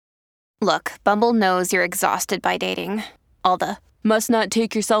Look, Bumble knows you're exhausted by dating. All the must not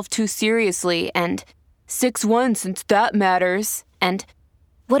take yourself too seriously and 6'1" since that matters. And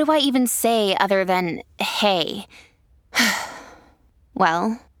what do I even say other than hey?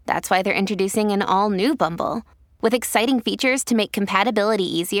 Well, that's why they're introducing an all-new Bumble with exciting features to make compatibility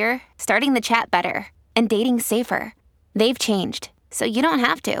easier, starting the chat better, and dating safer. They've changed, so you don't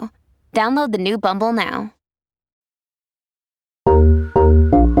have to. Download the new Bumble now.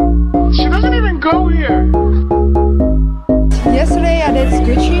 She doesn't even go here. Yesterday I did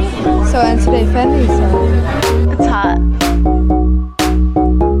Gucci, and today Fendi, so it's hot.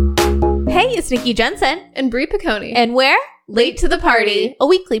 Hey, it's Nikki Jensen and Brie Piccone. And we're Late to the Party, a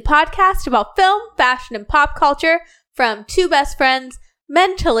weekly podcast about film, fashion, and pop culture from two best friends,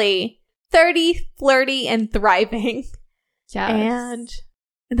 mentally 30, flirty, and thriving. Yes. And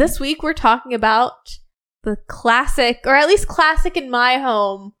this week we're talking about the classic, or at least classic in my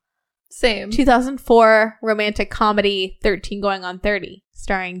home, same 2004 romantic comedy 13 Going on 30,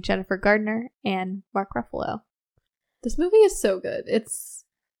 starring Jennifer Gardner and Mark Ruffalo. This movie is so good. It's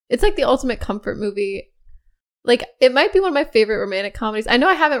like the ultimate comfort movie. Like, it might be one of my favorite romantic comedies. I know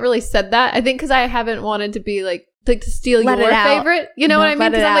I haven't really said that. I think because I haven't wanted to be like to steal your favorite. You know what I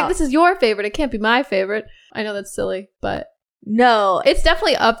mean? Because I'm like, this is your favorite. It can't be my favorite. I know that's silly, but no, it's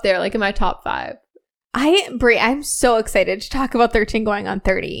definitely up there, like in my top 5. Brie, I'm so excited to talk about 13 Going on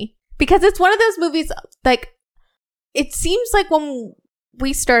 30 because it's one of those movies. Like, it seems like when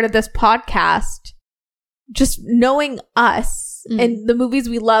we started this podcast, just knowing us and the movies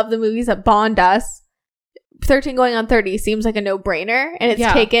we love, the movies that bond us, 13 Going on 30 seems like a no-brainer, and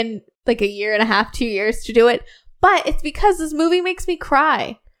it's taken like a year and a half, 2 years to do it. But it's because this movie makes me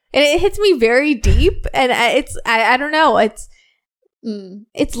cry, and it hits me very deep. And I don't know,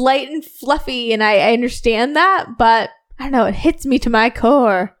 it's light and fluffy, and I understand that, but I don't know, it hits me to my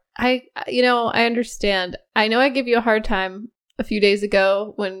core. I understand. I know I gave you a hard time a few days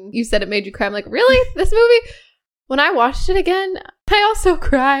ago when you said it made you cry. I'm like, really? This movie? When I watched it again, I also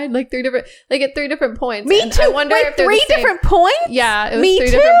cried at 3 different points. Me and too. I wonder if they're 3 different points? Yeah, it was Me 3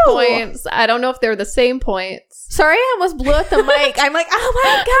 too. different points. I don't know if they're the same points. Sorry, I almost blew out the mic. I'm like, oh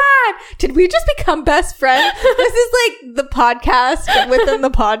my God, did we just become best friends? This is like the podcast within the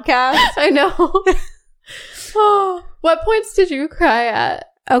podcast. I know. Oh, what points did you cry at?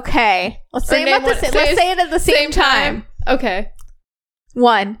 Okay, let's say it at the same time. Okay.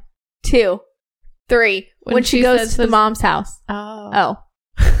 1, 2, 3. When she goes to the mom's house. Oh.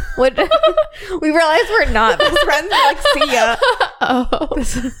 What? We realize we're not best friends. Like, see ya.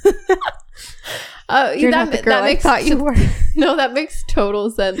 You're not the girl I thought you were. No, that makes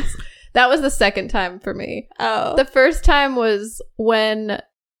total sense. That was the second time for me. Oh. The first time was when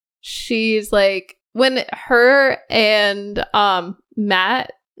she's like, when her and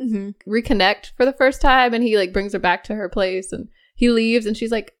Matt reconnect for the first time, and he like brings her back to her place, and he leaves, and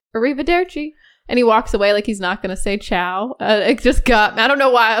she's like, arrivederci. And he walks away like he's not going to say ciao. It just got me. I don't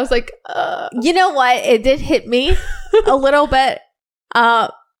know why. I was like, You know what? It did hit me a little bit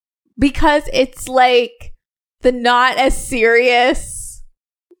because it's like the not as serious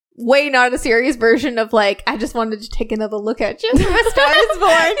version of like, I just wanted to take another look at you from A Star Is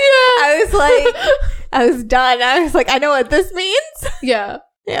Born. I was like, I was done. I was like, I know what this means. Yeah.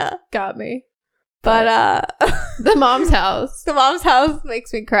 Got me. But the mom's house. The mom's house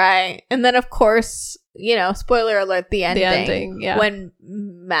makes me cry. And then, of course, spoiler alert, the ending. Yeah. When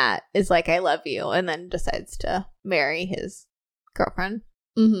Matt is like, I love you, and then decides to marry his girlfriend.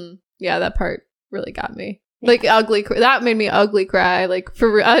 Mm-hmm. Yeah, that part really got me. Like, ugly. That made me ugly cry. Like,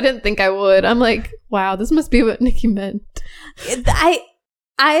 for real. I didn't think I would. I'm like, wow, this must be what Nikki meant.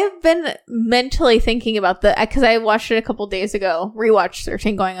 I've been mentally thinking about because I watched it a couple days ago, rewatched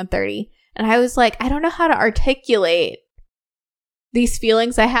 13 Going on 30. And I was like, I don't know how to articulate these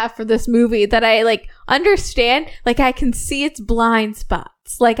feelings I have for this movie that I like understand. Like, I can see its blind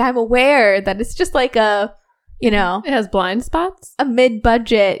spots. Like, I'm aware that it's just like it has blind spots? A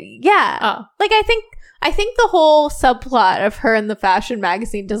mid-budget. Yeah. Oh. Like, I think the whole subplot of her in the fashion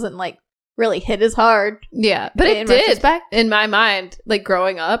magazine doesn't like really hit as hard. Yeah. But it did retrospect. In my mind, like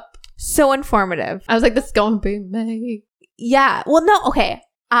growing up. So informative. I was like, this is going to be me. Yeah. Well, no. Okay.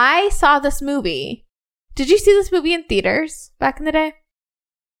 I saw this movie. Did you see this movie in theaters back in the day?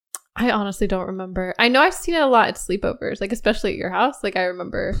 I honestly don't remember. I know I've seen it a lot at sleepovers, like especially at your house. Like, I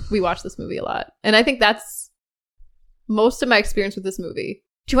remember we watched this movie a lot. And I think that's most of my experience with this movie.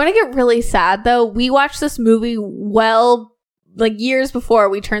 Do you want to get really sad, though? We watched this movie years before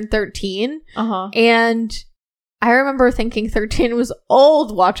we turned 13. And I remember thinking 13 was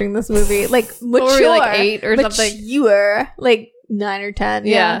old watching this movie. Like, mature. Or like 8 or something. You were like 9 or 10.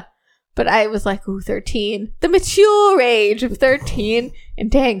 Yeah. But I was like, ooh, 13. The mature age of 13. And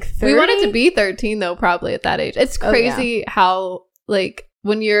dang, 30? We wanted to be 13 though, probably at that age. It's crazy how like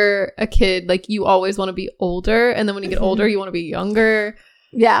when you're a kid, like you always want to be older, and then when you get older, you want to be younger.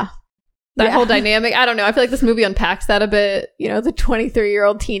 Yeah. That whole dynamic. I don't know. I feel like this movie unpacks that a bit. You know, the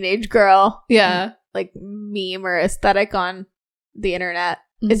 23-year-old teenage girl. Yeah. Like meme or aesthetic on the internet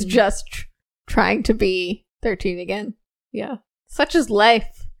is just trying to be 13 again. Yeah. Such is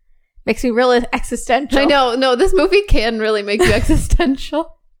life. Makes me real existential. I know. No, this movie can really make you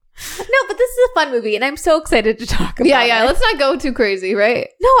existential. No, but this is a fun movie, and I'm so excited to talk about it. Yeah. Let's not go too crazy, right?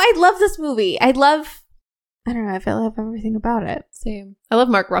 No, I love this movie. I don't know, I love everything about it. Same. I love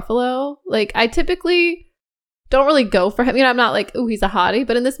Mark Ruffalo. Like, I typically don't really go for him. You know, I'm not like, ooh, he's a hottie.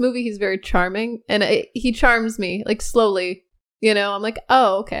 But in this movie, he's very charming. And he charms me, like, slowly. You know, I'm like,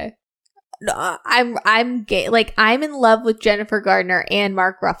 oh, okay. No, I'm gay. Like, I'm in love with Jennifer Gardner and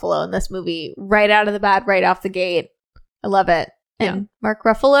Mark Ruffalo in this movie. Right out of the bat, right off the gate. I love it. And Mark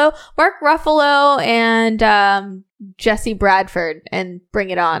Ruffalo and Jesse Bradford and Bring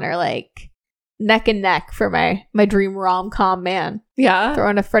It On are like neck and neck for my dream rom-com man. Yeah.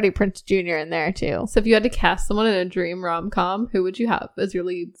 Throwing a Freddie Prinze Jr. in there too. So if you had to cast someone in a dream rom-com, who would you have as your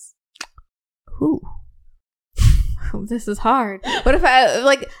leads? Who? This is hard. What if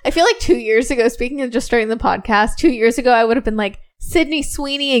I feel like 2 years ago, speaking of just starting the podcast, 2 years ago, I would have been like Sydney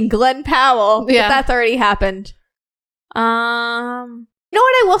Sweeney and Glenn Powell. Yeah. But that's already happened. You know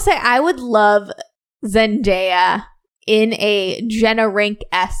what I will say? I would love Zendaya in a Jenna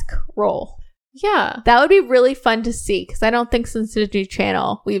Rink-esque role. Yeah. That would be really fun to see, because I don't think since Disney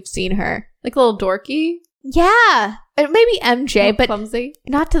Channel we've seen her. Like a little dorky? Yeah. Maybe MJ, but clumsy.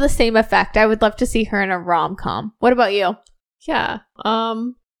 Not to the same effect. I would love to see her in a rom-com. What about you? Yeah.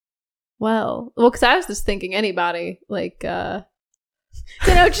 Well, because I was just thinking anybody. Like,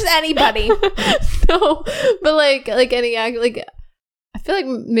 So no, just anybody. No, but like any act, like I feel like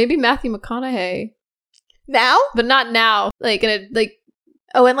maybe Matthew McConaughey Now? but not now. Like in a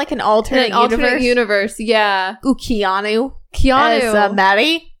in like an alternate universe. Yeah, Ooh, Keanu Keanu. as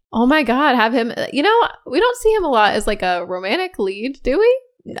Maddie. Oh my god, have him. You know, we don't see him a lot as like a romantic lead, do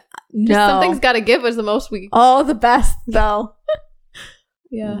we? No, Something's got to give was the most we. Oh, the best though.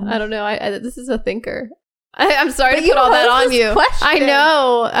 Yeah, I don't know. I this is a thinker. I'm sorry But to put all that posed on this you. question. I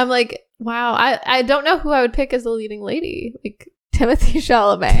know. I'm like, wow. I don't know who I would pick as the leading lady. Like, Timothy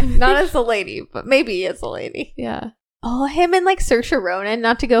Chalamet, not as a lady, but maybe as a lady. yeah. Oh, him and like Saoirse Ronan,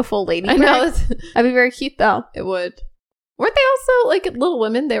 not to go full lady. I know. That'd be very cute though. It would. Weren't they also like Little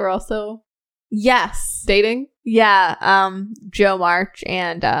Women? They were also Yes. dating. Yeah. Joe March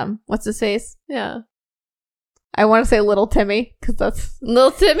and what's his face? Yeah. I want to say Little Timmy because that's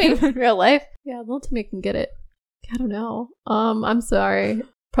Little Timmy. in real life. Yeah, Little Timmy can get it. I don't know. I'm sorry.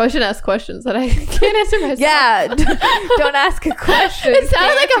 Probably shouldn't ask questions that I can't answer myself. Yeah. Don't ask a question. It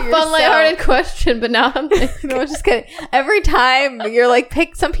sounded like a Answer fun, yourself. lighthearted question, but now I'm like, No, I'm just kidding. Every time you're like,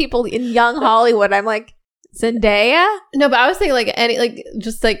 pick some people in young Hollywood, I'm like, Zendaya? no, but I was thinking like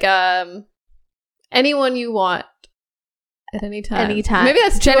anyone you want at any time. Anytime. Maybe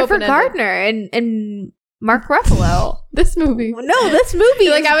that's too Jennifer open-ended. Gardner and Mark Ruffalo. This movie. No, this movie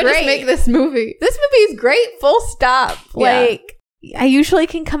Like is I would great. just make this movie. This movie is great, full stop. Yeah. Like, I usually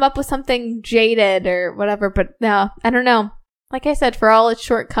can come up with something jaded or whatever, but no, I don't know. Like I said, for all its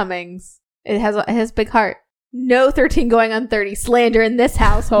shortcomings, it has a big heart. No 13 going on 30 slander in this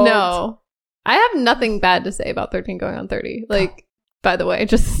household. No. I have nothing bad to say about 13 going on 30. Like, by the way,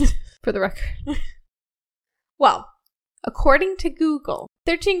 just for the record. Well, according to Google,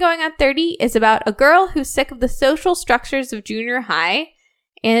 13 going on 30 is about a girl who's sick of the social structures of junior high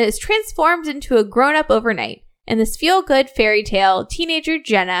and is transformed into a grown-up overnight. In this feel-good fairy tale, teenager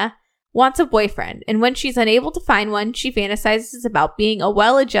Jenna wants a boyfriend, and when she's unable to find one, she fantasizes about being a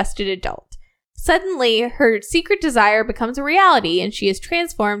well-adjusted adult. Suddenly, her secret desire becomes a reality, and she is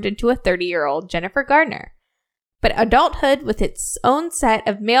transformed into a 30-year-old Jennifer Gardner. But adulthood, with its own set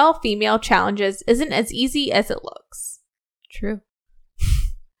of male-female challenges, isn't as easy as it looks. True.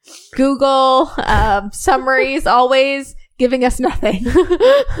 Google summaries always giving us nothing.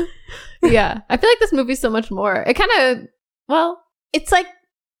 Yeah. I feel like this movie's so much more. It kind of, well, It's like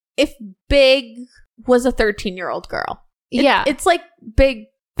if Big was a 13-year-old girl. yeah. It's like Big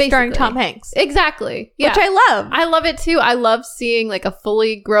starring Basically. Tom Hanks. Exactly. Yeah. Which I love. I love it too. I love seeing like a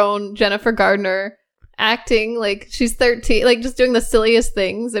fully grown Jennifer Gardner acting like she's 13, like just doing the silliest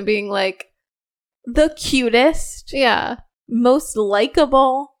things and being like, The cutest, yeah, most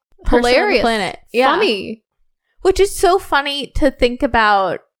likable person on the hilarious, planet. Yeah. funny. Which is so funny to think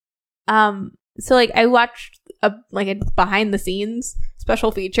about. So like I watched a behind the scenes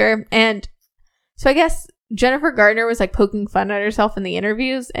special feature. And so I guess Jennifer Garner was like poking fun at herself in the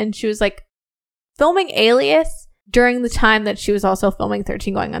interviews, and she was like filming Alias during the time that she was also filming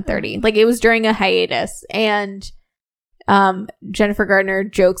 13 Going on 30. Like, it was during a hiatus. And Jennifer Garner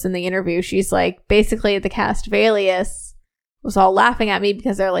jokes in the interview, she's like, basically the cast of Alias was all laughing at me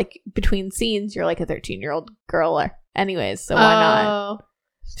because they're like, between scenes you're like a 13-year-old girl or anyways, so why not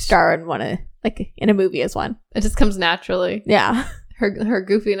star in one of, like, in a movie as one. It just comes naturally. Yeah. Her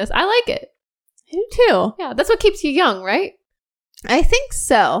goofiness. I like it. I do too. Yeah, that's what keeps you young, right? I think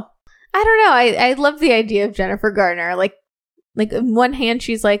so. I don't know. I love the idea of Jennifer Garner. Like on one hand,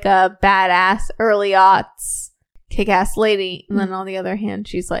 she's like a badass early aughts kick-ass lady, and then on the other hand,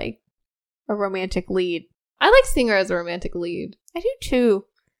 she's like a romantic lead. I like seeing her as a romantic lead. I do too.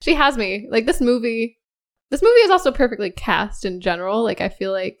 She has me. Like, this movie is also perfectly cast in general. Like, I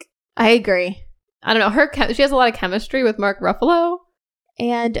feel like, I agree. I don't know, she has a lot of chemistry with Mark Ruffalo.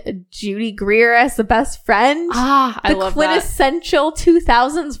 And Judy Greer as the best friend. I love that. The quintessential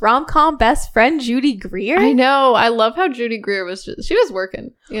 2000s rom-com best friend, Judy Greer. I know. I love how Judy Greer she was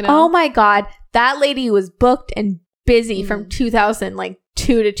working, you know? Oh my God. That lady was booked and busy from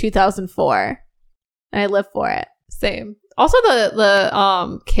 2002 to 2004. And I live for it. Same. Also,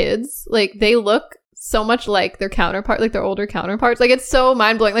 the kids, like, they look so much like their counterpart, like their older counterparts. Like, it's so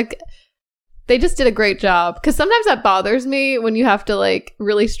mind-blowing. Like, they just did a great job. Because sometimes that bothers me when you have to, like,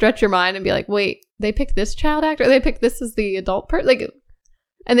 really stretch your mind and be like, wait, they picked this child actor? Or they picked this as the adult part? Like,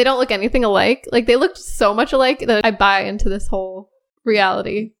 and they don't look anything alike. Like, they looked so much alike that I buy into this whole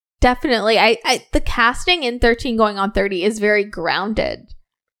reality. Definitely. The casting in 13 Going on 30 is very grounded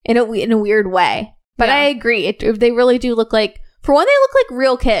in a weird way. But yeah. I agree. They really do look like, for one, they look like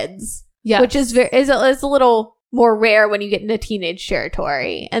real kids. Yeah. Which is a little more rare when you get into teenage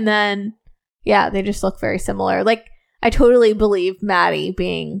territory. And then, yeah, they just look very similar. Like, I totally believe Maddie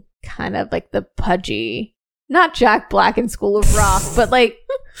being kind of like the pudgy, not Jack Black in School of Rock,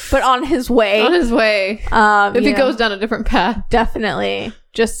 but on his way. On his way. If he goes down a different path. Definitely.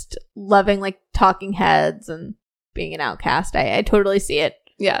 Just loving, like, Talking Heads and being an outcast. I totally see it.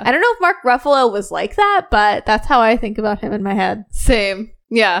 Yeah. I don't know if Mark Ruffalo was like that, but that's how I think about him in my head. Same.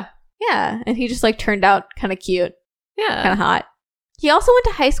 Yeah. Yeah. And he just, like, turned out kind of cute. Yeah. Kind of hot. He also went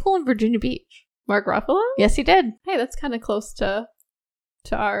to high school in Virginia Beach. Mark Ruffalo? Yes, he did. Hey, that's kind of close to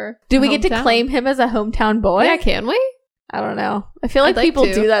our Do we get to claim him as a hometown boy? Yeah, can we? I don't know. I feel like people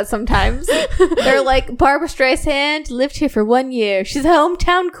do that sometimes. They're like, Barbara Streisand lived here for 1 year. She's a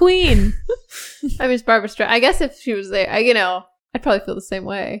hometown queen. I mean, it's Barbara Streisand. I guess if she was there, I'd probably feel the same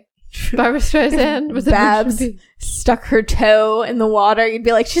way. Barbara Streisand was Babs stuck her toe in the water. You'd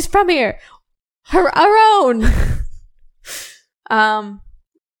be like, she's from here. Our own.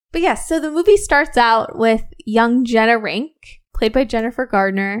 But yeah, so the movie starts out with young Jenna Rink, played by Jennifer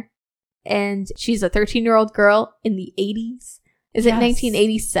Garner. And she's a 13-year-old girl in the 80s. Is it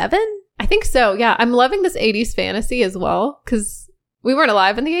 1987? I think so, yeah. I'm loving this 80s fantasy as well, because we weren't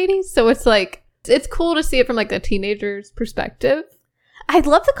alive in the 80s. So it's like, it's cool to see it from like a teenager's perspective. I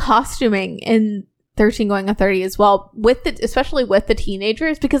love the costuming in 13 Going on 30 as well, especially with the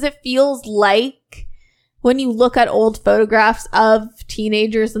teenagers, because it feels like when you look at old photographs of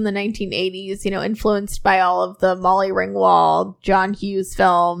teenagers in the 1980s, influenced by all of the Molly Ringwald, John Hughes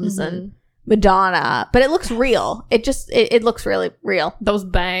films and Madonna, but it looks real. It looks really real. Those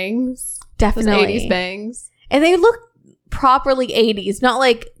bangs. Definitely. Those 80s bangs. And they look properly 80s, not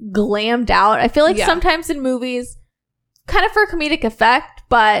like glammed out. I feel like sometimes in movies, kind of for comedic effect,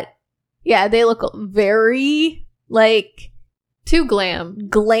 but yeah, they look very like too glammed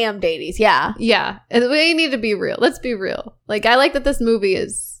 80s. Yeah, and we need to be real. Let's be real. Like, I like that this movie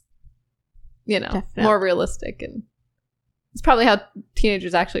is Definitely. More realistic, and it's probably how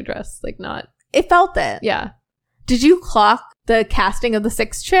teenagers actually dress. Like, not it felt it. Yeah. Did you clock the casting of the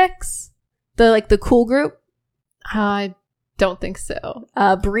 6 chicks, the cool group? I don't think so.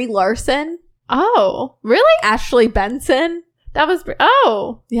 Brie Larson. Oh, really? Ashley Benson. That was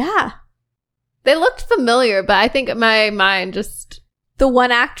yeah. They looked familiar, but I think my mind just... The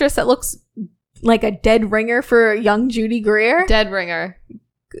one actress that looks like a dead ringer for young Judy Greer. Dead ringer.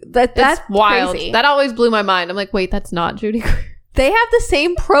 That's wild. Crazy. That always blew my mind. I'm like, wait, that's not Judy Greer. They have the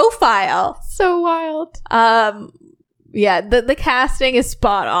same profile. So wild. Yeah, the casting is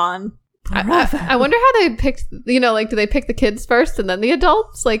spot on. I wonder how they picked, do they pick the kids first and then the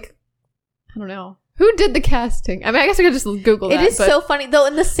adults? Like, I don't know. Who did the casting? I mean, I guess I could just Google that. It is so funny, though,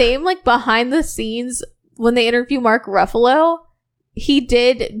 in the same, like, behind the scenes, when they interview Mark Ruffalo, he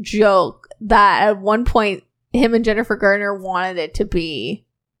did joke that at one point, him and Jennifer Garner wanted it to be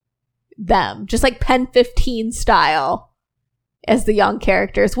them. Just, like, Pen 15 style. as the young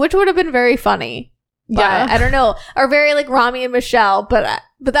characters, which would have been very funny. Yeah. But I don't know. Or very like Rami and Michelle, but that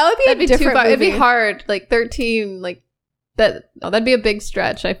would be That'd be a different movie. It'd be hard. Like 13, like that'd be a big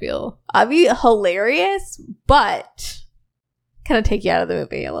stretch, I feel. That'd be hilarious, but kind of take you out of the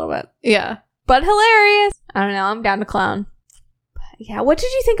movie a little bit. Yeah. But hilarious. I don't know. I'm down to clown. But yeah. What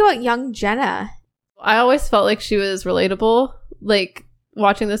did you think about young Jenna? I always felt like she was relatable, like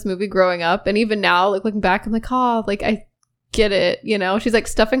watching this movie growing up. And even now, like looking back, I'm like, oh, like I get it. You know, she's like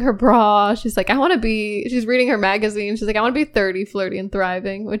stuffing her bra. She's like, she's reading her magazine. She's like, I want to be 30, flirty and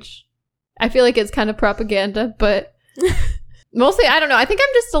thriving, which I feel like it's kind of propaganda, but mostly, I don't know. I think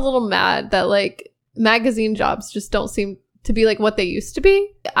I'm just a little mad that like magazine jobs just don't seem to be like what they used to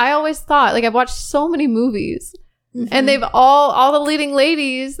be. I always thought, like, I've watched so many movies and they've all the leading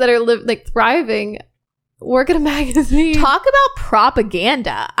ladies that are like thriving work at a magazine. Talk about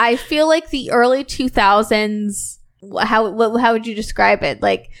propaganda. I feel like the early 2000s, how would you describe it?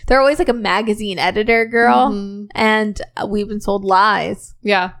 Like, they're always like a magazine editor girl, and we've been sold lies.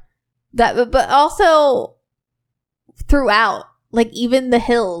 Yeah. But also throughout, like even The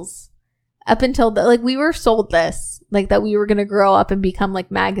Hills, up until like we were sold this, like that we were going to grow up and become like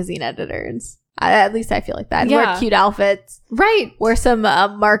magazine editors. At least I feel like that. Yeah. Wear cute outfits. Right. Wear some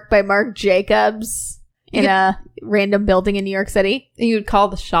Marc by Marc Jacobs in a random building in New York City. And you'd call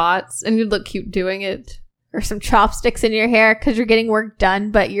the shots and you'd look cute doing it. Or some chopsticks in your hair because you're getting work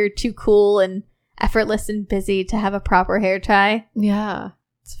done, but you're too cool and effortless and busy to have a proper hair tie. Yeah.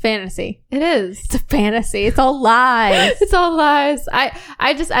 It's fantasy. It is. It's a fantasy. It's all lies. It's all lies.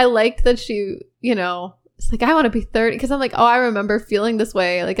 I liked that she, you know, it's like, I want to be 30. Because I'm like, oh, I remember feeling this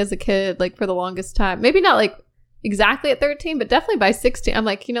way, like, as a kid, like, for the longest time. Maybe not, like, exactly at 13, but definitely by 16. I'm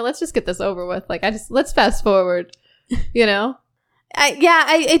like, you know, let's just get this over with. Like, let's fast forward, you know?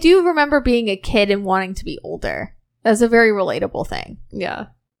 I do remember being a kid and wanting to be older. That's a very relatable thing. Yeah.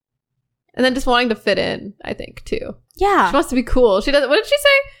 And then just wanting to fit in, I think, too. Yeah. She wants to be cool. She doesn't. What did she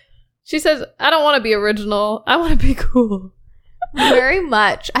say? She says, I don't want to be original. I want to be cool. Very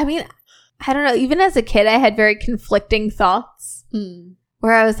much. I mean, I don't know. Even as a kid, I had very conflicting thoughts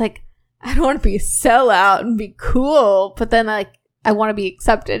where I was like, I don't want to be a sellout and be cool. But then, like, I want to be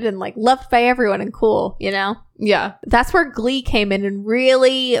accepted and, like, loved by everyone and cool, you know? Yeah. That's where Glee came in and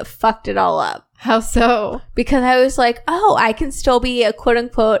really fucked it all up. How so? Because I was like, oh, I can still be a quote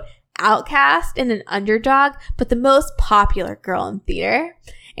unquote outcast and an underdog, but the most popular girl in theater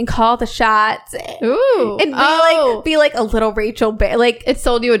and call the shots. Ooh. And be like a little Rachel like, it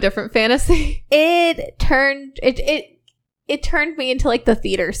sold you a different fantasy. It turned me into like the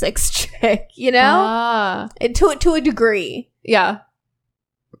theater six chick, you know? To a degree. Yeah.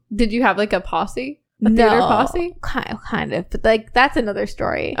 Did you have like a posse? A theater posse? Kind of, but like that's another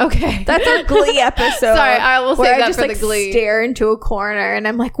story. Okay. That's our Glee episode. Sorry, I will say that for the Glee. Stare into a corner and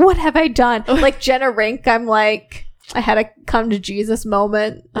I'm like, what have I done? Like Jenna Rink, I'm like, I had a come to Jesus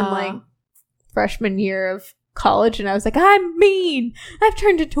moment in like freshman year of college and I was like, I'm mean. I've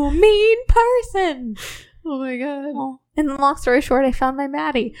turned into a mean person. Oh my God. And then long story short, I found my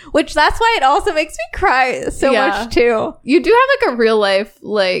Maddie, which that's why it also makes me cry so much too. You do have like a real life,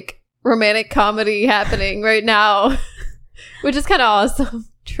 like, romantic comedy happening right now, which is kind of awesome.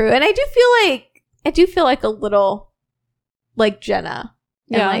 True. And I do feel like a little like Jenna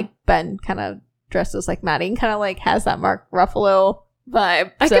and like Ben kind of dresses like Maddie and kind of like has that Mark Ruffalo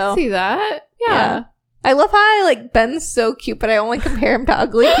vibe. I can see that. Yeah. I love how Ben's so cute, but I only compare him to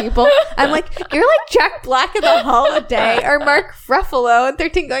ugly people. I'm like, you're like Jack Black in The Holiday or Mark Ruffalo in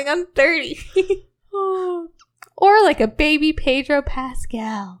 13 going on 30. Or like a baby Pedro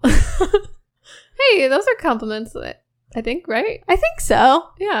Pascal. Hey, those are compliments, I think, right? I think so.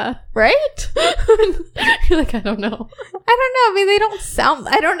 Yeah. Right? You're like, I don't know. I don't know. I mean, they don't sound...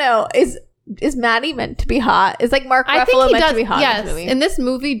 I don't know. Is Maddie meant to be hot? Is like Mark Ruffalo meant to be hot? Yes, in this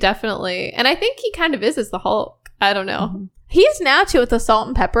movie, definitely. And I think he kind of is as the Hulk. I don't know. Mm-hmm. He is now too with the salt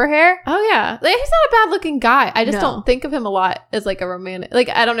and pepper hair. Oh yeah, he's not a bad looking guy. I just don't think of him a lot as like a romantic. Like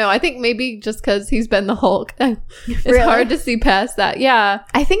I don't know. I think maybe just because he's been the Hulk, it's hard to see past that. Yeah,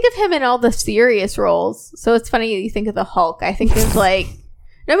 I think of him in all the serious roles. So it's funny you think of the Hulk. I think of like,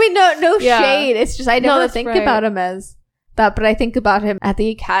 I mean, no shade. It's just I never think about him as that, but I think about him at the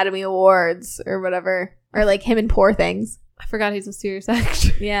Academy Awards or whatever, or like him in Poor Things. I forgot he's a serious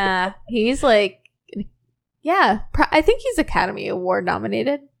actor. Yeah, he's like. Yeah, I think he's Academy Award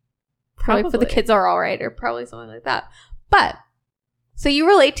nominated. Probably for The Kids Are Alright or probably something like that. But, so you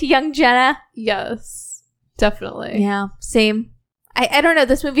relate to young Jenna? Yes, definitely. Yeah, same. I don't know.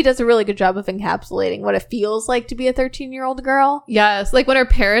 This movie does a really good job of encapsulating what it feels like to be a 13-year-old girl. Yes. Like when her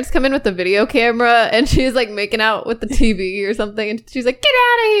parents come in with the video camera and she's like making out with the TV or something. And she's like, get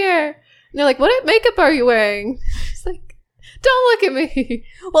out of here. And they're like, what makeup are you wearing? She's like, don't look at me.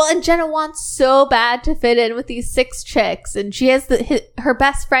 Well, and Jenna wants so bad to fit in with these 6 chicks. And she has her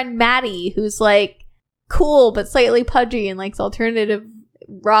best friend, Maddie, who's like cool but slightly pudgy and likes alternative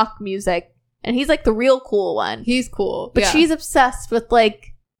rock music. And he's like the real cool one. He's cool. But she's obsessed with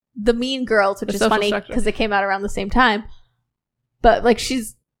like the Mean Girls, which is funny because they came out around the same time. But like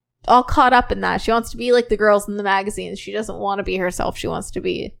she's all caught up in that. She wants to be like the girls in the magazines. She doesn't want to be herself. She wants to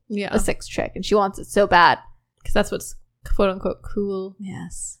be a 6 chick. And she wants it so bad. Because that's what's quote unquote cool.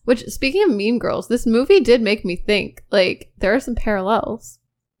 Yes. Which, speaking of Mean Girls, this movie did make me think like there are some parallels.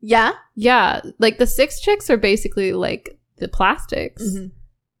 Yeah? Yeah. Like the 6 chicks are basically like the Plastics. Mm-hmm.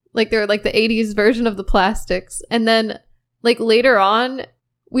 Like they're like the 80s version of the Plastics. And then like later on,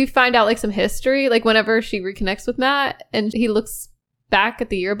 we find out like some history. Like whenever she reconnects with Matt and he looks back at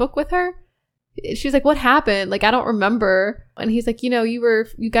the yearbook with her, she's like, what happened? Like, I don't remember. And he's like,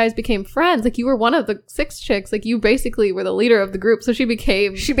 you guys became friends. Like you were one of the 6 chicks. Like you basically were the leader of the group. So she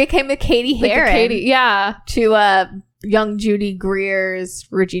became the Katie Heron. Yeah. To young Judy Greer's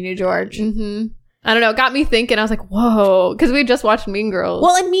Regina George. Mm-hmm. I don't know. It got me thinking. I was like, whoa. Because we just watched Mean Girls.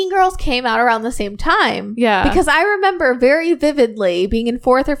 Well, and Mean Girls came out around the same time. Yeah. Because I remember very vividly being in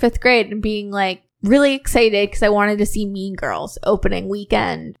 4th or 5th grade and being like really excited because I wanted to see Mean Girls opening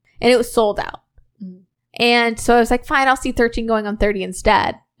weekend. And it was sold out. Mm-hmm. And so I was like, fine, I'll see 13 Going on 30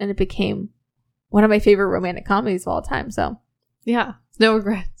 instead. And it became one of my favorite romantic comedies of all time. So yeah. No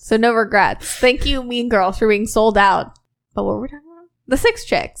regrets. So no regrets. Thank you, Mean Girls, for being sold out. But what were we talking about? The 6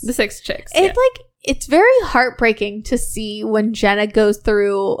 chicks. The 6 chicks. It's like... It's very heartbreaking to see when Jenna goes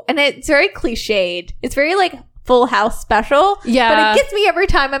through, and it's very cliched. It's very like Full House special. Yeah. But it gets me every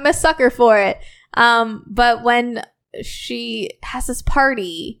time. I'm a sucker for it. But when she has this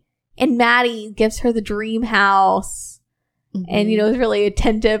party and Maddie gives her the dream house and, is really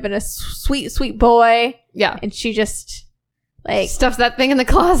attentive and a sweet, sweet boy. Yeah. And she just like stuffs that thing in the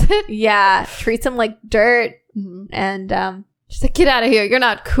closet. Yeah. Treats him like dirt. Mm-hmm. And, she's like, get out of here. You're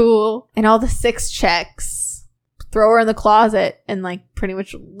not cool. And all the 6 chicks throw her in the closet and like pretty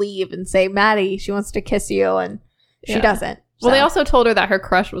much leave and say, Maddie, she wants to kiss you. And she doesn't. Well, they also told her that her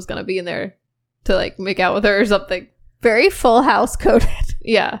crush was going to be in there to like make out with her or something. Very Full House coded.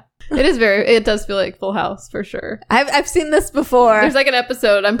 Yeah. It does feel like Full House for sure. I've seen this before. There's like an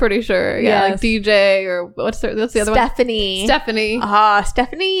episode, I'm pretty sure. Yeah. Like DJ or what's the other one? Stephanie.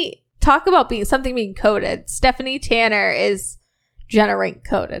 Stephanie. Talk about being coded. Stephanie Tanner is Jenna Rink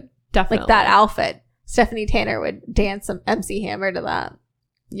coded. Definitely. Like that outfit. Stephanie Tanner would dance some MC Hammer to that.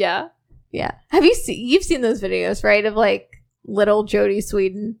 Yeah. Yeah. You've seen those videos, right? Of like little Jodie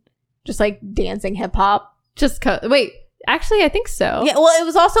Sweden just like dancing hip hop. Wait, actually I think so. Yeah, well it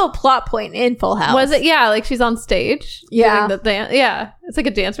was also a plot point in Full House. Was it? Yeah, like she's on stage. Yeah. Doing the dance. Yeah. It's like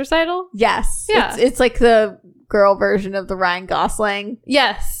a dance recital. Yes. Yeah. It's like the girl version of the Ryan Gosling.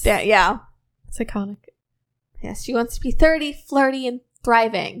 Yes. Yeah. It's iconic. Yes, she wants to be 30, flirty, and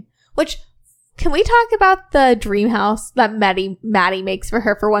thriving. Which, can we talk about the dream house that Maddie makes for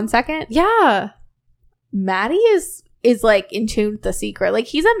her for 1 second? Yeah. Maddie is like in tune with The Secret. Like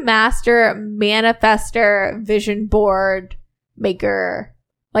he's a master manifester, vision board maker.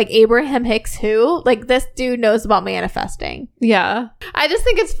 Like Abraham Hicks who? Like this dude knows about manifesting. Yeah. I just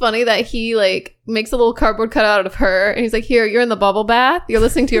think it's funny that he like makes a little cardboard cutout of her and he's like, here, you're in the bubble bath. You're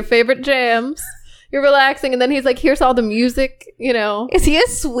listening to your favorite jams. You're relaxing, and then he's like, here's all the music, Is he a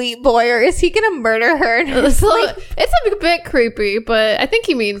sweet boy, or is he gonna murder her? It's a bit creepy, but I think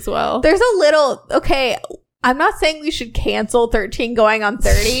he means well. There's a little, okay, I'm not saying we should cancel 13 Going on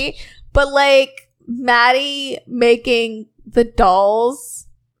 30, but like, Maddie making the dolls,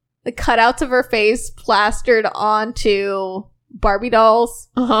 the cutouts of her face plastered onto Barbie dolls,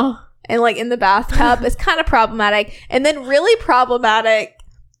 and like in the bathtub is kind of problematic. And then really problematic,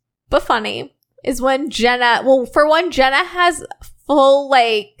 but funny, is when Jenna has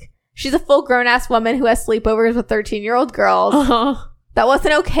she's a full grown-ass woman who has sleepovers with 13-year-old girls. That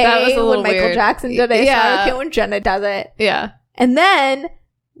wasn't okay when Michael weird. Jackson did it. Yeah. It's not okay when Jenna does it. Yeah. And then,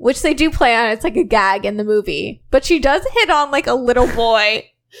 which they do play on, it's like a gag in the movie. But she does hit on like a little boy.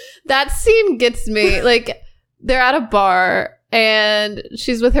 That scene gets me. Like, they're at a bar and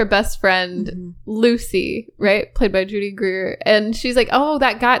she's with her best friend, Lucy, right? Played by Judy Greer. And she's like, oh,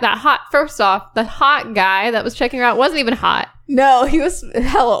 that guy, the hot guy that was checking her out wasn't even hot. No, he was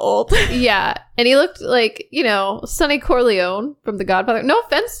hella old. Yeah. And he looked like, Sonny Corleone from The Godfather. No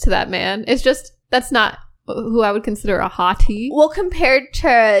offense to that man. It's just, that's not who I would consider a hottie. Well, compared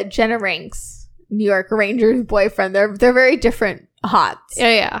to Jenna Rinks, New York Rangers boyfriend, they're very different hots.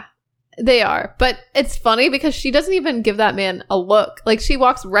 Yeah, they are. But it's funny because she doesn't even give that man a look. Like, she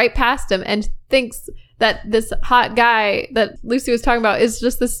walks right past him and thinks that this hot guy that Lucy was talking about is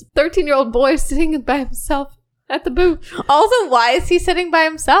just this 13-year-old boy sitting by himself at the booth. Also, why is he sitting by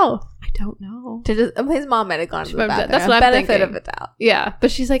himself? I don't know. His mom might have gone to the bathroom. That's what I'm benefit thinking. of the doubt. Yeah, but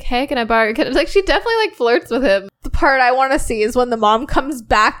she's like, hey, can I borrow your kid? It's like, she definitely like flirts with him. The part I want to see is when the mom comes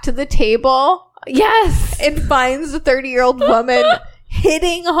back to the table. Yes. And finds the 30-year-old woman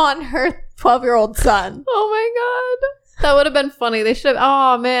hitting on her 12-year-old son. Oh my god. That would have been funny. They should have.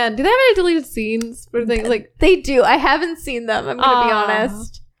 Oh man. Do they have any deleted scenes for things like? They do. I haven't seen them. I'm gonna be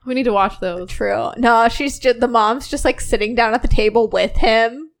honest. We need to watch those. True. No, the mom's just like sitting down at the table with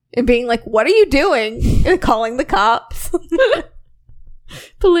him and being like, "What are you doing?" and calling the cops.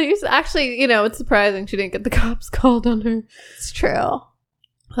 Police. Actually, it's surprising she didn't get the cops called on her. It's true.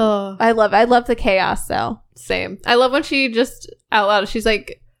 Oh, I love the chaos though. Same. I love when she just out loud. She's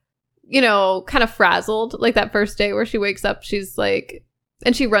like, kind of frazzled, like that first day where she wakes up, she's like,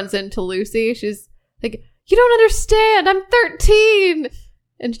 and she runs into Lucy. She's like, you don't understand. I'm 13.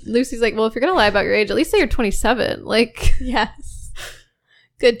 And Lucy's like, well, if you're going to lie about your age, at least say you're 27. Like, yes.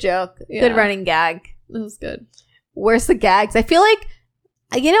 Good joke. Yeah. Good running gag. That was good. Where's the gags? I feel like,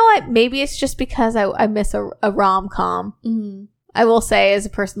 you know what? Maybe it's just because I miss a rom-com. Mm-hmm. I will say, as a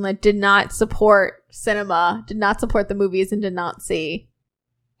person that did not support cinema, did not support the movies, and did not see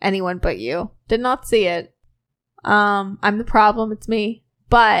Anyone But You. Did not see it. I'm the problem. It's me.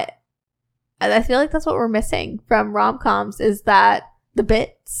 But I feel like that's what we're missing from rom-coms is that the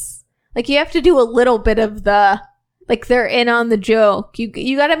bits. Like, you have to do a little bit of the, like, they're in on the joke.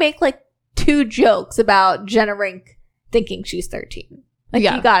 You got to make, like, 2 jokes about Jenna Rink thinking she's 13. Like,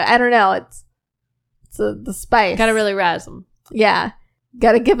 yeah. You got it. I don't know. It's the spice. Gotta really razz them. Yeah.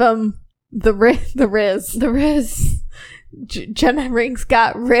 Gotta give them the riz. The riz. Jenna Rinks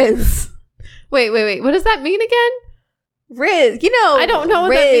got riz. Wait. What does that mean again? Riz. I don't know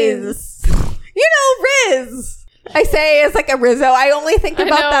what that means. Riz. I say it's like a Rizzo. I only think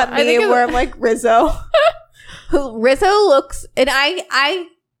about that meme where I'm like, Rizzo. Rizzo looks, and I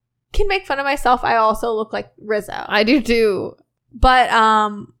can make fun of myself. I also look like Rizzo. I do too. But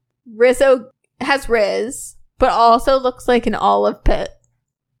Rizzo has riz, but also looks like an olive pit.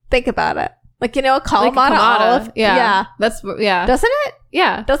 Think about it. Like, a Kalamata olive. Yeah. Yeah. Doesn't it?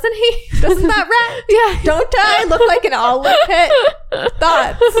 Yeah. Doesn't he? Doesn't that rat? Yeah. Don't I look like an olive pit?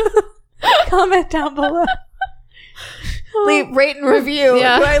 Thoughts? Comment down below. Leave, rate, and review.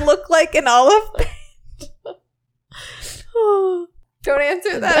 Yeah. Do I look like an olive pit? Don't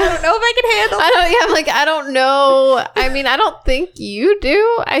answer that. I don't know if I can handle it. I don't know. I mean, I don't think you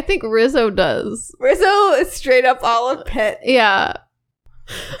do. I think Rizzo does. Rizzo is straight up olive pit. Yeah.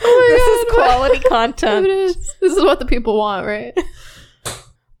 This is quality content. It is. This is what the people want, right?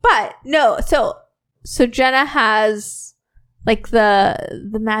 But no, so Jenna has like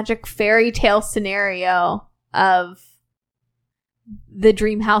the magic fairy tale scenario of the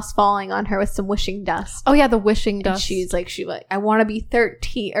dream house falling on her with some wishing dust. Oh yeah, the wishing dust. And she's like, I want to be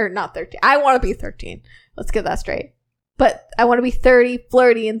 13 or not 13. I want to be 13. Let's get that straight. But I want to be 30,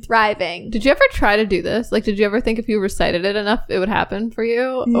 flirty, and thriving. Did you ever try to do this? Like, did you ever think if you recited it enough, it would happen for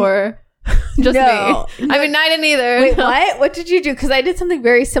you? Or just no. me? I mean, I didn't either. Wait, what? What did you do? Because I did something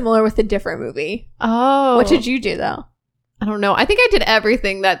very similar with a different movie. Oh. What did you do, though? I don't know. I think I did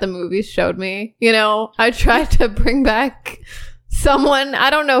everything that the movies showed me. I tried to bring back someone,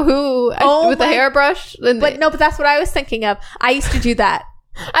 I don't know who, with a hairbrush. But that's what I was thinking of. I used to do that.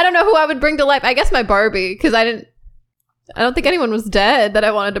 I don't know who I would bring to life. I guess my Barbie, because I don't think anyone was dead that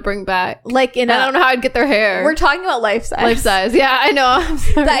I wanted to bring back. Like I don't know how I'd get their hair. We're talking about Life Size. Life Size. Yeah, I know. I'm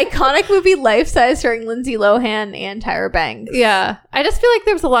sorry. The iconic movie Life Size starring Lindsay Lohan and Tyra Banks. Yeah. I just feel like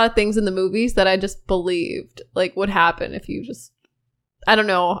there was a lot of things in the movies that I just believed like would happen if you just, I don't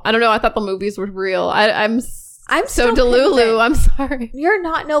know. I thought the movies were real. I'm so delulu. I'm sorry. You're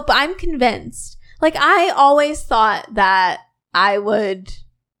not. No, but I'm convinced. Like, I always thought that I would,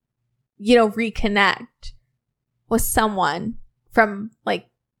 reconnect with someone from like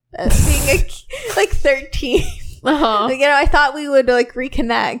being like 13. Uh-huh. I thought we would like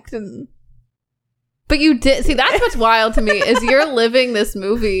reconnect, but you did. See, that's what's wild to me is you're living this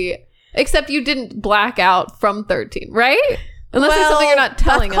movie, except you didn't black out from 13, right? Unless it's something you're not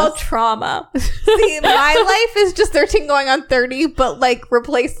telling us. That's called trauma. See, my life is just 13 going on 30, but like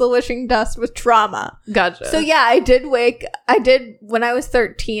replace the wishing dust with trauma. Gotcha. So yeah, I did when I was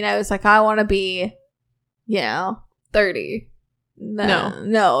 13, I was like, I want to be, 30.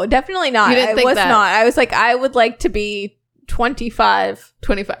 No, definitely not. You didn't think that. Not. I was like, I would like to be 25.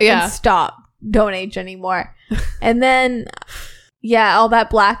 25, yeah. And stop. Don't age anymore. And then, yeah, all that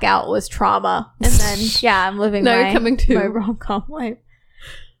blackout was trauma. And then, yeah, I'm living you're coming to my rom-com life.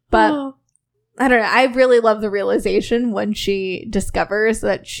 But I don't know. I really love the realization when she discovers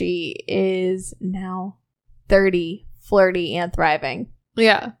that she is now 30, flirty, and thriving.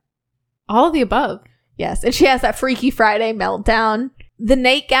 Yeah. All of the above. Yes. And she has that Freaky Friday meltdown. The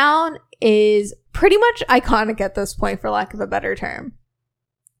nightgown is pretty much iconic at this point, for lack of a better term.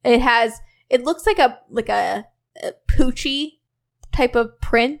 It looks like a Poochie type of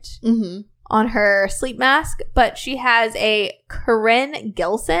print on her sleep mask, but she has a Corinne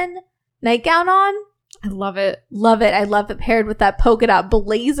Gilson nightgown on. I love it. Love it. I love it paired with that polka dot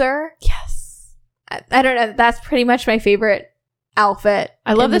blazer. Yes. I don't know. That's pretty much my favorite outfit.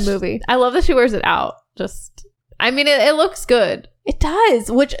 I love this movie. I love that she wears it out. It looks good. It does.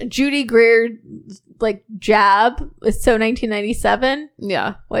 Which Judy Greer jab is so 1997.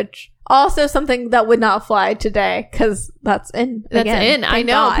 Yeah. Which also something that would not fly today because that's in. I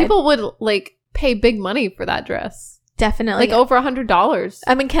know. God. People would pay big money for that dress. Definitely. Over $100.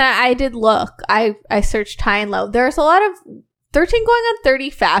 I mean, I did look. I searched high and low. There's a lot of 13 going on 30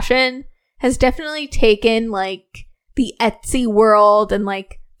 fashion has definitely taken the Etsy world and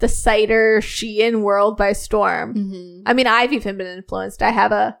the Cider Shein world by storm. Mm-hmm. I mean, I've even been influenced. You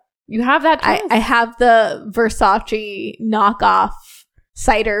have that dress? I have the Versace knockoff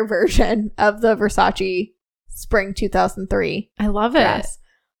Cider version of the Versace Spring 2003. I love dress.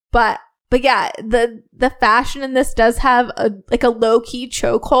 But yeah, the fashion in this does have a low-key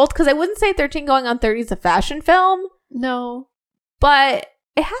chokehold, because I wouldn't say 13 going on 30 is a fashion film. No. But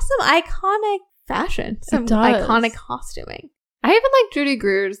it has some iconic fashion, some iconic costuming. I even like Judy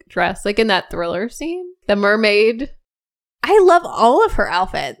Greer's dress, in that Thriller scene, the mermaid. I love all of her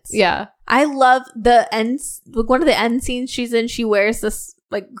outfits. Yeah. I love the one of the end scenes she's in. She wears this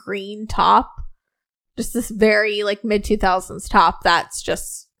green top, just this very mid-2000s top that's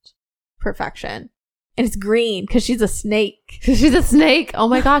just perfection. And it's green because she's a snake. She's a snake. Oh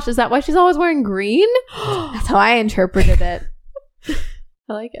my gosh, is that why she's always wearing green? That's how I interpreted it.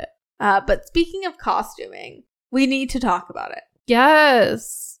 I like it. But speaking of costuming, we need to talk about it.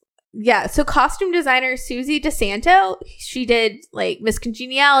 Yes. Yeah, so costume designer Susie DeSanto, she did Miss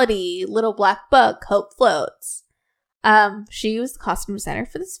Congeniality, Little Black Book, Hope Floats. She was the costume designer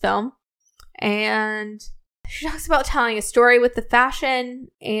for this film, and she talks about telling a story with the fashion,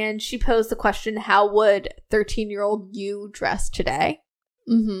 and she posed the question, how would 13-year-old you dress today?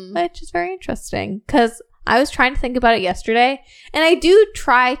 Mm-hmm. Which is very interesting, because I was trying to think about it yesterday, and I do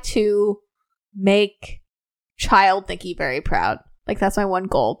try to make child Nikki very proud. That's my one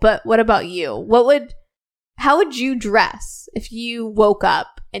goal. But what about you? How would you dress if you woke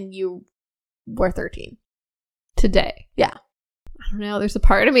up and you were 13? Today? Yeah. I don't know. There's a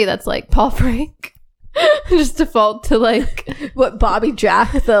part of me that's Paul Frank. Just default to what, Bobby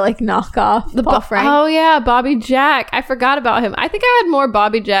Jack, the knockoff, the Paul Frank? Oh yeah, Bobby Jack. I forgot about him. I think I had more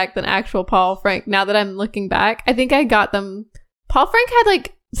Bobby Jack than actual Paul Frank. Now that I'm looking back, I think I got them. Paul Frank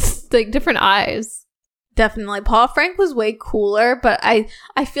had different eyes. Definitely. Paul Frank was way cooler, but I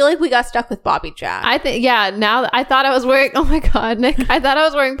feel like we got stuck with Bobby Jack. I think, yeah, now I thought I was wearing, oh my God, Nick, I thought I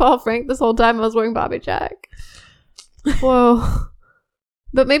was wearing Paul Frank this whole time. I was wearing Bobby Jack. Whoa.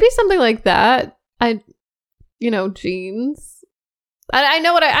 But maybe something like that. Jeans. I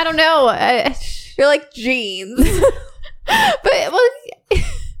know what I don't know. You're like jeans. But,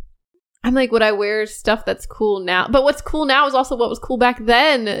 I'm would I wear stuff that's cool now? But what's cool now is also what was cool back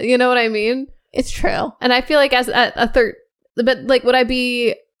then. You know what I mean? It's true. And I feel as a third, but would I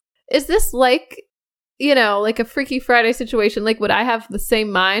be, is this a Freaky Friday situation? Would I have the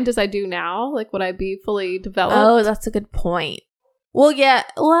same mind as I do now? Would I be fully developed? Oh, that's a good point. Well, yeah.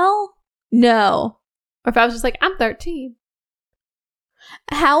 Well, no. Or if I was just I'm 13.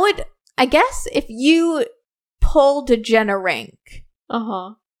 I guess if you pulled a Jenna Rink.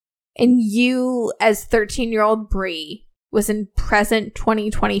 Uh-huh. And you, as 13-year-old Brie, was in present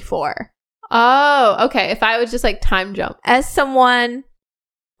 2024. Oh, okay. If I was just time jump. As someone,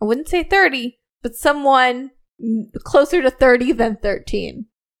 I wouldn't say 30, but someone closer to 30 than 13,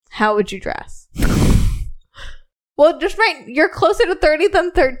 how would you dress? Well, just right. You're closer to 30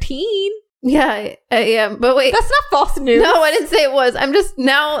 than 13. Yeah, I am. But wait. That's not false news. No, I didn't say it was. I'm just,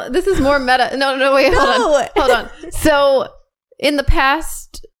 now, this is more meta. No, wait, hold on. So, in the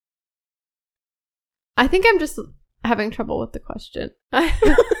past, I think I'm just having trouble with the question.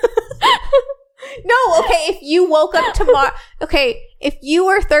 No, okay, if you woke up tomorrow, okay, if you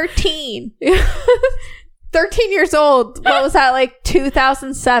were 13 13 years old. What was that, like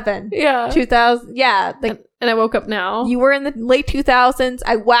 2007? Yeah. 2000. Yeah. Like, And I woke up now. you were in the late 2000s.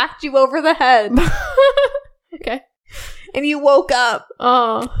 I whacked you over the head. Okay. And you woke up.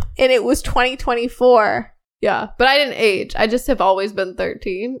 Oh. And it was 2024. Yeah. But I didn't age. I just have always been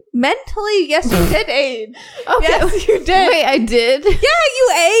 13. Mentally, yes, you did age. Okay. Yes, you did. Wait, I did? Yeah,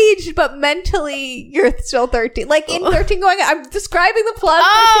 you aged, but mentally, you're still 13. Like, in 13 going, I'm describing the plot of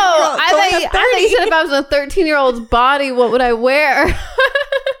 13-year-old I going thought you said if I was in a 13-year-old's body, what would I wear?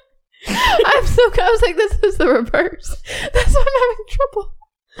 I was like, this is the reverse. That's why I'm having trouble.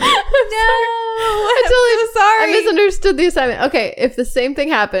 I'm so sorry. I misunderstood the assignment. Okay, if the same thing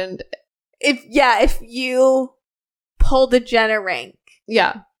happened. If you pulled a Jenna rank.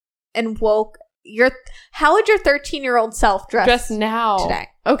 Yeah. And woke, how would your 13-year-old self dress now today?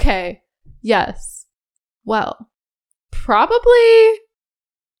 Okay. Yes. Well, probably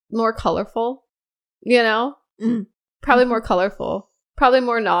more colorful, you know? Probably more colorful. Probably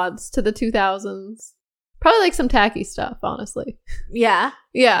more nods to the 2000s. Probably like some tacky stuff, honestly. Yeah.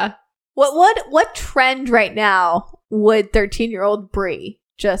 Yeah. What trend right now would 13-year-old Brie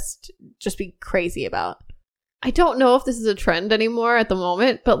just be crazy about? I don't know if this is a trend anymore at the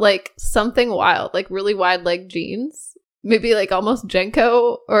moment, but like something wild, like really wide leg jeans, maybe like almost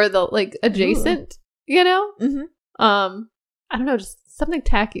Jenko or the like adjacent, you know? Mm-hmm. I don't know, just something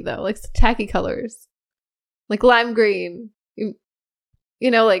tacky though, like tacky colors, like lime green,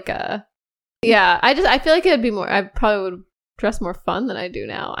 you know, like yeah. I feel like it'd be more. I probably would dress more fun than I do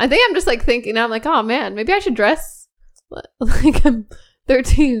now. I think I'm just like thinking now. I'm like, oh man, maybe I should dress like I'm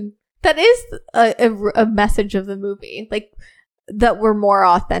 13. That is a message of the movie, like that we're more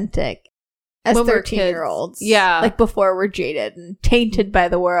authentic as 13-year-olds. Yeah, like before we're jaded and tainted by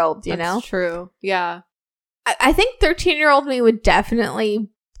the world. You know, that's true. Yeah, I think 13-year-old me would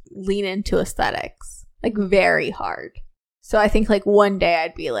definitely lean into aesthetics like very hard. So I think like one day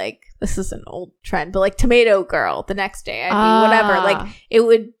I'd be like, this is an old trend, but like tomato girl. The next day I'd be whatever. Like it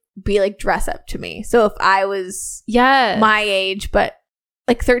would be like dress up to me. So if I was my age, but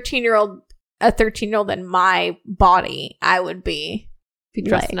like a 13-year-old in my body, I would be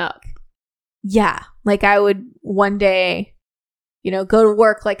dressing like, up. Yeah. Like I would one day, you know, go to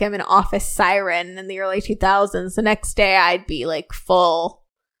work like I'm an office siren in the early 2000s. The next day I'd be like full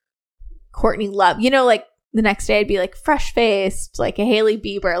Courtney Love. You know, like the next day I'd be like fresh faced, like a Hailey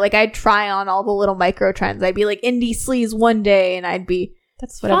Bieber. Like I'd try on all the little micro trends. I'd be like indie sleaze one day and I'd be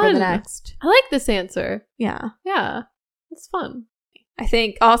whatever fun. The next. I like this answer. Yeah. Yeah. It's fun. I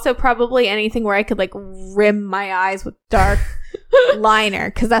think also probably anything where I could like rim my eyes with dark liner,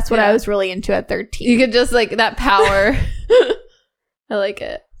 because that's what I was really into at 13. You could just like that power. I like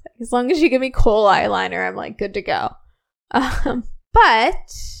it. As long as you give me coal eyeliner, I'm like good to go. But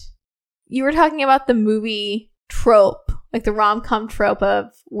you were talking about the movie trope, like the rom-com trope of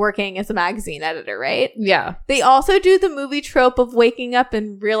working as a magazine editor, right? Yeah. They also do the movie trope of waking up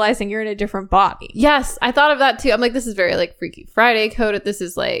and realizing you're in a different body. Yes, I thought of that too. I'm like, this is very like Freaky Friday coded. This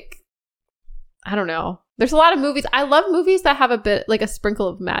is like, I don't know. There's a lot of movies. I love movies that have a bit like a sprinkle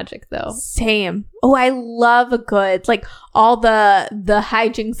of magic though. Same. Oh, I love a good, like all the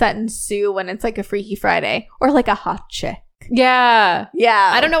hijinks that ensue when it's like a Freaky Friday or like a hot chick. Yeah.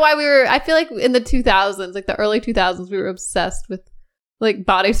 Yeah. I don't know why I feel like in the 2000s, like the early 2000s, we were obsessed with like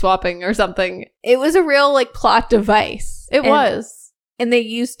body swapping or something. It was a real like plot device. It was. And they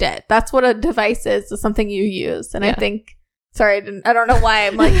used it. That's what a device is something you use. And I think, sorry, I don't know why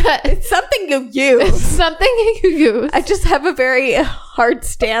I'm like, it's something you use. It's something you use. I just have a very hard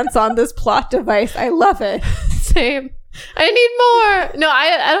stance on this plot device. I love it. Same. I need more. No,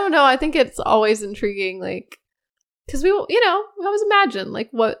 I don't know. I think it's always intriguing, like, because we always imagine like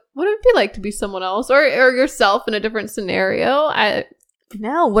what would it be like to be someone else or yourself in a different scenario.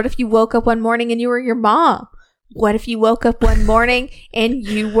 No, what if you woke up one morning and you were your mom? What if you woke up one morning and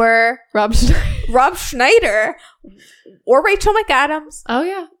you were Rob Schneider or Rachel McAdams? Oh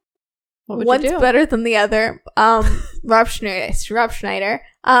yeah, what would one's you do? Better than the other. Rob Schneider.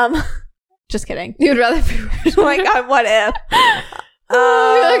 Just kidding. You'd rather be oh my god, what if?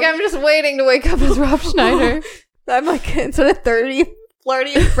 Like I'm just waiting to wake up as Rob Schneider. I'm like, instead of 30,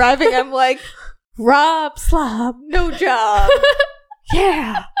 flirty and thriving, I'm like, Rob Slob, no job.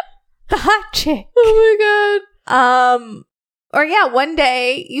 Yeah. The hot chick. Oh my god. Or yeah, one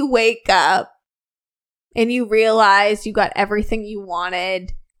day you wake up and you realize you got everything you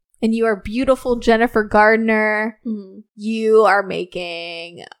wanted and you are beautiful Jennifer Gardner. Mm-hmm. You are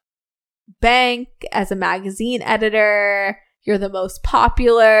making bank as a magazine editor. You're the most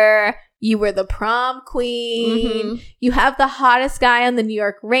popular. You were the prom queen. Mm-hmm. You have the hottest guy on the New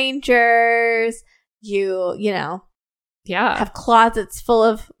York Rangers. you know, Yeah. have closets full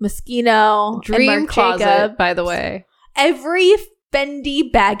of Moschino. and Dream Marc closet, Jacobs. by the way. Every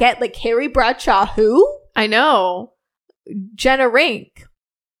Fendi baguette, like Carrie Bradshaw, who? I know. Jenna Rink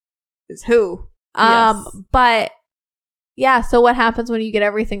is who. Yes. But yeah, so what happens when you get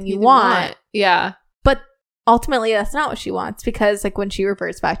everything you want? Yeah. But ultimately, that's not what she wants, because like when she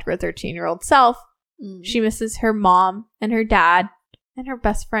reverts back to her 13-year-old self, she misses her mom and her dad and her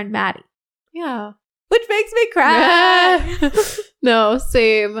best friend Maddie, Yeah. which makes me cry. No,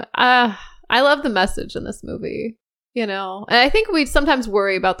 same. I love the message in this movie, you know. And I think we sometimes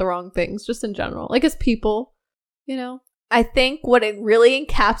worry about the wrong things just in general, like as people, you know. I think what it really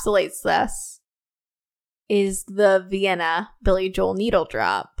encapsulates this is the Vienna Billy Joel needle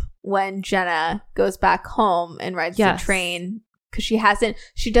drop when Jenna goes back home and rides the train, because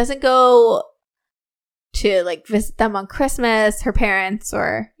she doesn't go to like visit them on Christmas, her parents,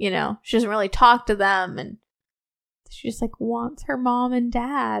 or, you know, she doesn't really talk to them, and she just like wants her mom and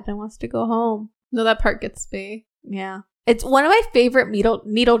dad and wants to go home. No, that part gets me. Yeah. It's one of my favorite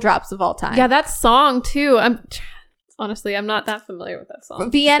needle drops of all time. Yeah, that song too. Honestly, I'm not that familiar with that song.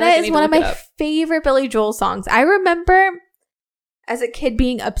 Vienna I feel like I is need to one of look it my up. favorite Billy Joel songs. I remember as a kid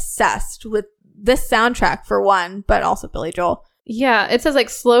being obsessed with this soundtrack for one, but also Billy Joel. Yeah, it says like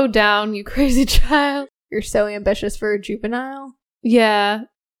slow down, you crazy child. You're so ambitious for a juvenile. Yeah.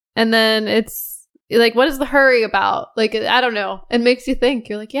 And then it's like, what is the hurry about? Like, I don't know. It makes you think.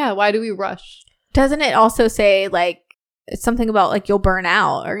 You're like, yeah, why do we rush? Doesn't it also say like it's something about like you'll burn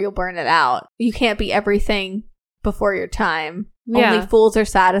out or you'll burn it out? You can't be everything before your time. Yeah. Only fools are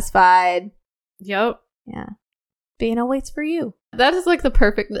satisfied. Yep. Yeah. Vienna waits for you. That is like the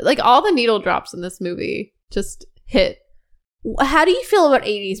perfect, like all the needle drops in this movie just hit. How do you feel about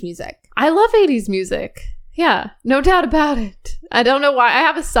 80s music? I love 80s music. Yeah, no doubt about it. I don't know why. I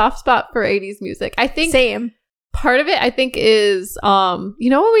have a soft spot for 80s music. I think Same. part of it, I think, is, you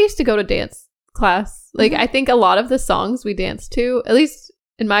know, when we used to go to dance class? Like, I think a lot of the songs we danced to, at least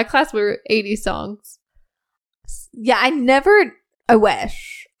in my class, were 80s songs. Yeah, I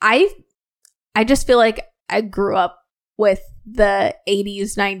wish. I just feel like I grew up with the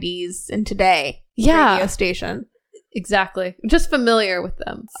 80s, 90s, and today radio station. Exactly. Just familiar with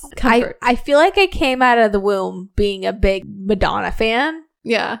them. Comfort. I feel like I came out of the womb being a big Madonna fan.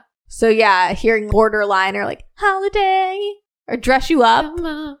 Yeah. So yeah, hearing Borderline or like Holiday or Dress You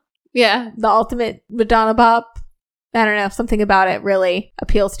Up, Yeah. the ultimate Madonna bop. I don't know, something about it really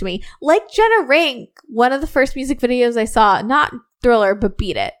appeals to me. Like Jenna Rink, one of the first music videos I saw, not Thriller, but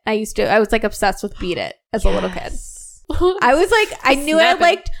Beat It. I was like obsessed with Beat It as a little kid. I was like, I knew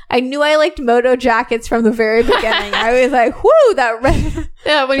I liked Moto jackets from the very beginning. I was like, whoo, that red.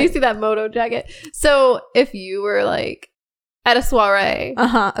 Yeah, when you see that Moto jacket. So if you were like at a soiree.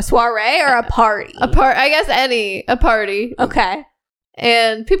 A soiree or a party? A party. Okay.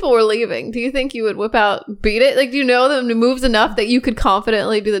 And people were leaving. Do you think you would whip out Beat It? Like, do you know the moves enough that you could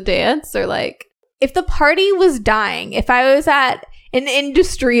confidently do the dance? Or like, if the party was dying, if I was at an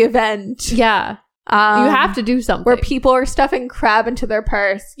industry event, yeah, you have to do something where people are stuffing crab into their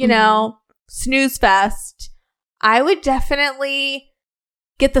purse, you know, snooze fest, I would definitely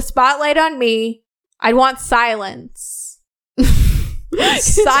get the spotlight on me. I'd want silence.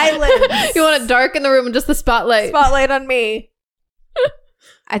 Silence. You want to darken the room and just the spotlight on me.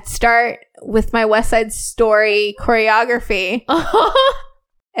 I'd start with my West Side Story choreography.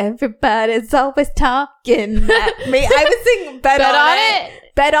 Everybody's always talking at me. I would sing Bet on It.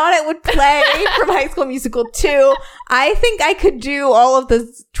 Bet on It would play from High School Musical 2. I think I could do all of the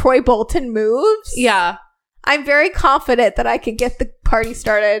Troy Bolton moves. Yeah. I'm very confident that I could get the party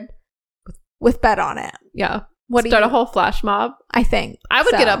started with Bet on It. Yeah. Start a whole flash mob. I think. I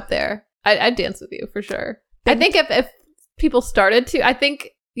would get up there. I'd dance with you for sure. I think if people started to, I think,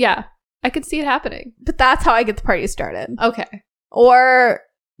 yeah, I could see it happening. But that's how I get the party started. Okay. Or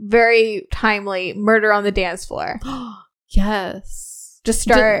very timely, Murder on the Dance Floor. Yes. Just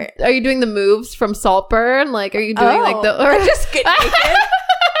start. Are you doing the moves from Saltburn? Like, are you doing like the... Or just get naked?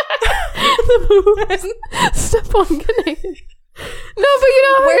 The moves. Step on get naked. No, but you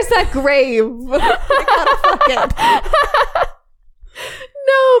know... Where's that grave? I gotta fuck it.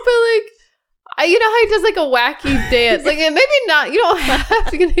 No, but like... You know how he does like a wacky dance? Like, maybe not. You don't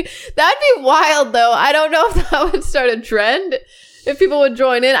have to get... That'd be wild, though. I don't know if that would start a trend. If people would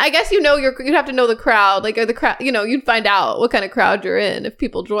join in, I guess you'd have to know the crowd, like, or the crowd, you know, you'd find out what kind of crowd you're in if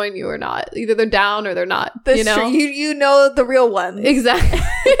people join you or not. Either they're down or they're not. That's you know, true. You know the real ones exactly.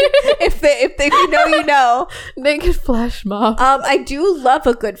 if you know, you know. Naked flash mob. I do love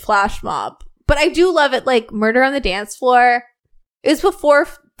a good flash mob, but I do love it like Murder on the Dance Floor. It was before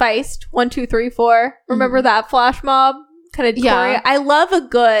Feist 1, 2, 3, 4. Remember that flash mob kind of? Yeah. I love a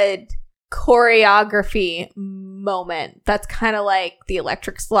good choreography moment. That's kind of like the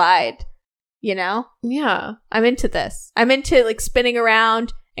electric slide. You know? Yeah. I'm into this. I'm into like spinning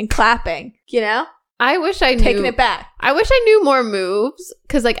around and clapping. You know? I wish I knew. Taking it back. I wish I knew more moves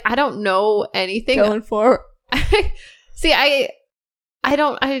because like I don't know anything. Going forward. See, I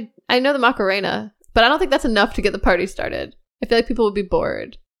know the Macarena, but I don't think that's enough to get the party started. I feel like people would be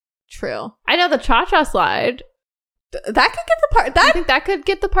bored. True. I know the cha-cha slide. That could get the party. I think that could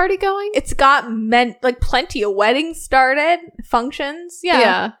get the party going. It's got plenty of weddings started, functions.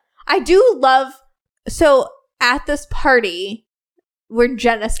 Yeah. I do love. So at this party where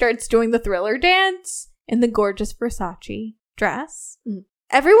Jenna starts doing the Thriller dance in the gorgeous Versace dress,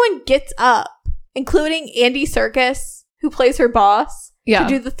 everyone gets up, including Andy Serkis, who plays her boss, to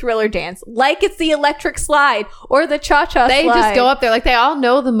do the Thriller dance, like it's the electric slide or the cha-cha They slide. just go up there like they all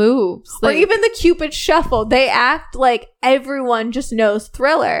know the moves. Or even the Cupid Shuffle. They act like everyone just knows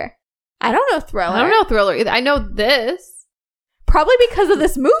Thriller. I don't know Thriller. I don't know Thriller either. I know this. Probably because of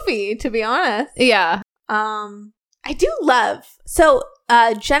this movie, to be honest. Yeah. I do love. So,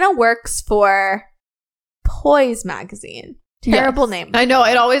 Jenna works for Poise magazine. Terrible name. I know.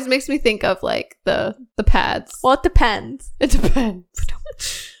 It always makes me think of like the pads. Well, it depends. It depends.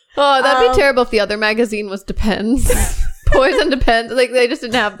 Oh, that'd be terrible if the other magazine was Depends. Poise and Depends. Like they just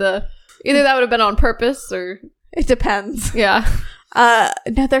didn't have the. Either that would have been on purpose or. It depends. Yeah.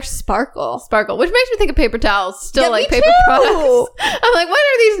 No, they're Sparkle. Sparkle, which makes me think of paper towels. Still Yeah, like me paper too. products. I'm like, what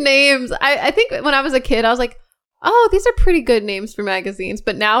are these names? I think when I was a kid, I was like, oh, these are pretty good names for magazines.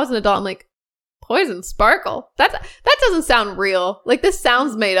 But now as an adult, I'm like, Poise and Sparkle. That doesn't sound real. Like this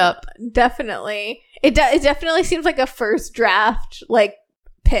sounds made up. Definitely. It definitely seems like a first draft like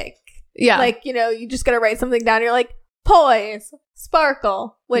pick. Yeah. Like, you know, you just gotta write something down. You're like, Poise,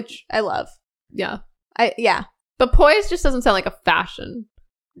 Sparkle, which I love. Yeah. Yeah. But Poise just doesn't sound like a fashion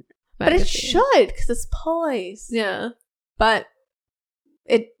magazine. But it should, because it's Poise. Yeah. But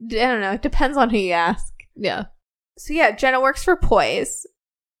I don't know. It depends on who you ask. Yeah. So yeah, Jenna works for Poise.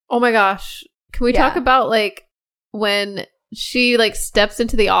 Oh my gosh. Can we talk about like when she like steps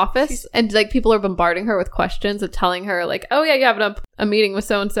into the office and like people are bombarding her with questions and telling her like, oh yeah, you have a meeting with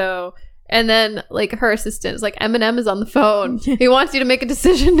so-and-so. And then like her assistant is like, Eminem is on the phone. He wants you to make a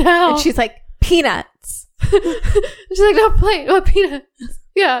decision now. And she's like, peanuts. She's like, no, play. What peanuts?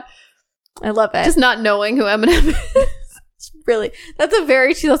 Yeah. I love it. Just not knowing who Eminem is. Really, that's a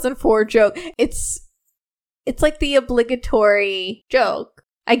very 2004 joke. It's like the obligatory joke.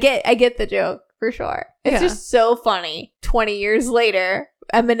 I get the joke for sure. It's just so funny. 20 years later,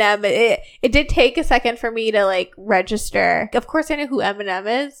 Eminem. It did take a second for me to like register. Of course, I knew who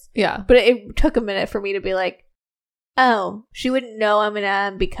Eminem is. Yeah, but it took a minute for me to be like, oh, she wouldn't know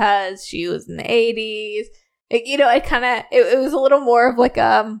Eminem because she was in the 80s. It was a little more of like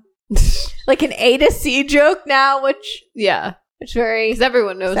like an A to C joke now, which very because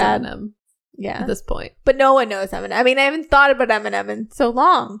everyone knows sad. Eminem. Yeah, at this point, but no one knows Eminem. I mean, I haven't thought about Eminem in so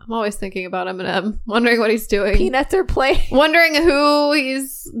long. I'm always thinking about Eminem, wondering what he's doing. Peanuts are playing, wondering who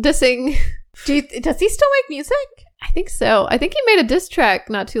he's dissing. Does he still make music? I think so. I think he made a diss track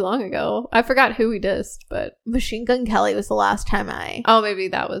not too long ago. I forgot who he dissed, but Machine Gun Kelly was the last time Oh, maybe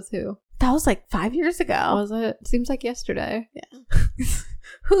that was who. That was like 5 years ago. Was it? Seems like yesterday. Yeah.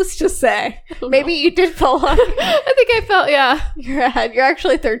 Who's to say? Maybe you did fall on. I think I felt, yeah. You're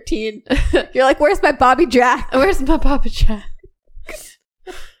actually 13. You're like, where's my Bobby Jack? Where's my Papa Jack?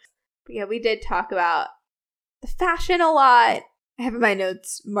 But yeah, we did talk about the fashion a lot. I have in my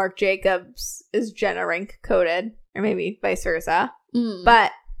notes, Marc Jacobs is Jenna Rink coded, or maybe vice versa.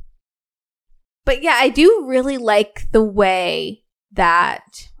 But yeah, I do really like the way that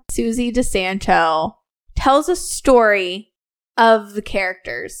Susie DeSanto tells a story of the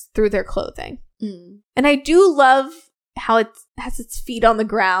characters through their clothing. And I do love how it has its feet on the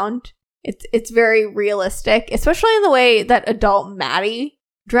ground. It's very realistic, especially in the way that adult Maddie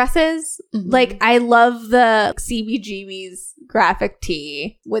dresses. Like, I love the CBGB's graphic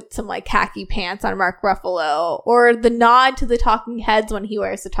tee with some like khaki pants on Mark Ruffalo, or the nod to the Talking Heads when he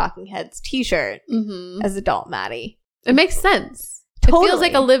wears the Talking Heads t-shirt as adult Maddie. It makes sense. Totally. It feels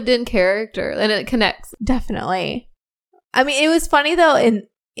like a lived-in character, and it connects. Definitely. I mean, it was funny though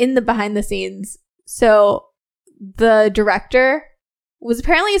in the behind the scenes. So the director was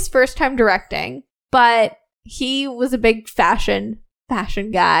apparently his first time directing, but he was a big fashion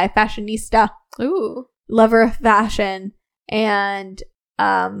guy, fashionista. Ooh. Lover of fashion. And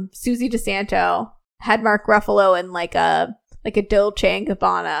Susie DeSanto had Mark Ruffalo in like a Dolce &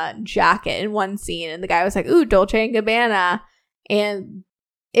 Gabbana jacket in one scene, and the guy was like, ooh, Dolce & Gabbana. And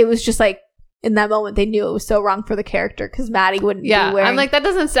it was just like, in that moment, they knew it was so wrong for the character because Maddie wouldn't be wearing... I'm like, that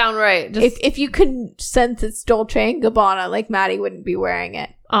doesn't sound right. Just, if you could sense it's Dolce & Gabbana, like, Maddie wouldn't be wearing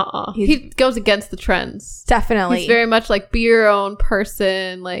it. He goes against the trends. Definitely. He's very much like, be your own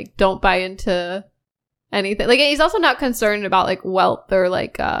person. Like, don't buy into anything. Like, he's also not concerned about, like, wealth or,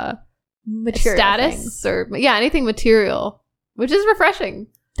 like, material status things. or, anything material, which is refreshing.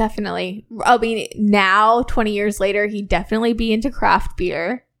 Definitely. I mean, now, 20 years later, he'd definitely be into craft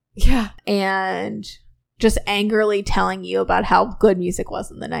beer. Yeah. And just angrily telling you about how good music was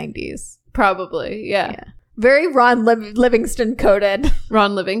in the 90s. Probably, yeah. Very Ron Livingston coded.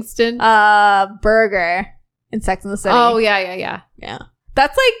 Ron Livingston? Burger in Sex and the City. Oh, yeah. Yeah.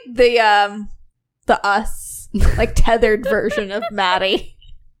 That's like the us, like tethered version of Maddie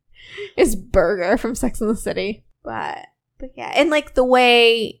is Burger from Sex and the City. But yeah. And like the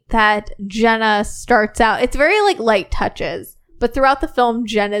way that Jenna starts out, it's very like light touches. But throughout the film,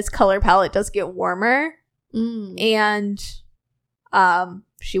 Jenna's color palette does get warmer. And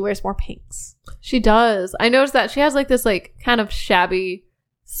she wears more pinks. She does. I noticed that she has like this like kind of shabby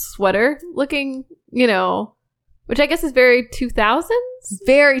sweater looking, which I guess is very 2000s.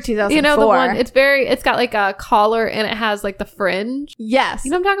 Very 2004. The one, it's got like a collar and it has like the fringe. Yes. You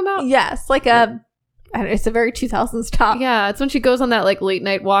know what I'm talking about? Yes. Like it's a very 2000s top. Yeah. It's when she goes on that like late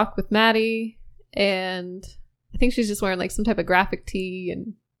night walk with Maddie, and I think she's just wearing like some type of graphic tee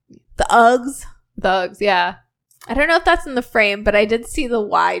and the Uggs. The Uggs, yeah. I don't know if that's in the frame, but I did see the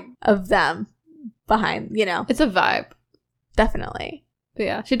wide of them behind, It's a vibe. Definitely. But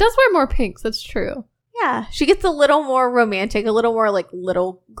yeah, she does wear more pinks. That's true. Yeah. She gets a little more romantic, a little more like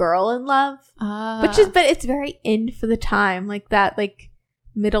little girl in love. But it's very in for the time. Like that, like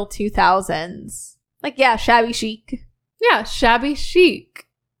middle 2000s. Like, yeah, shabby chic. Yeah, shabby chic.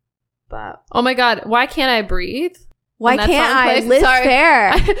 But oh my God, Why Can't I Breathe? Why can't I? Liz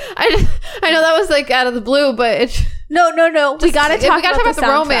Fair. I know that was like out of the blue, but it's no. We gotta talk about the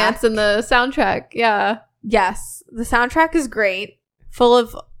romance and the soundtrack. Yeah. Yes, the soundtrack is great, full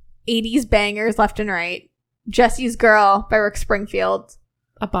of 80s bangers left and right. Jesse's Girl by Rick Springfield,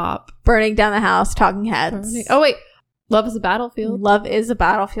 a bop. Burning Down the House, Talking Heads. Oh wait, Love is a Battlefield. Love is a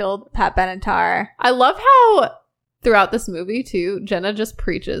Battlefield, Pat Benatar. I love how throughout this movie, too, Jenna just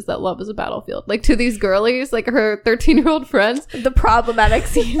preaches that love is a battlefield. Like, to these girlies, like her 13-year-old friends. The problematic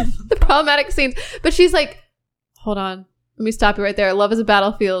scenes. The problematic scenes. But she's like, hold on. Let me stop you right there. Love is a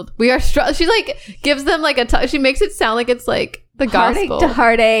battlefield. We are strong. She, like, gives them, like, she makes it sound like it's, like, the gospel. Heartache to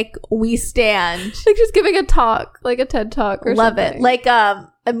heartache, we stand. Like, she's giving a talk. Like, a TED Talk or Love something. it. Like,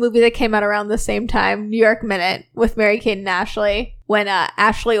 a movie that came out around the same time, New York Minute, with Mary-Kate and Ashley. When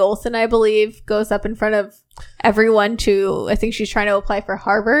Ashley Olsen, I believe, goes up in front of everyone I think she's trying to apply for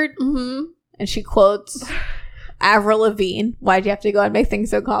Harvard. Mm-hmm. And she quotes Avril Lavigne. Why'd you have to go and make things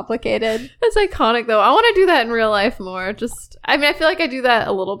so complicated? That's iconic, though. I want to do that in real life more. I feel like I do that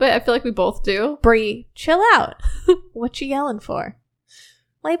a little bit. I feel like we both do. Brie, chill out. What you yelling for?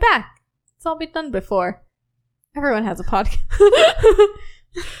 Lay back. It's all been done before. Everyone has a podcast.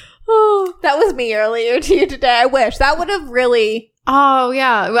 Oh, that was me earlier to you today. I wish. That would have really... Oh,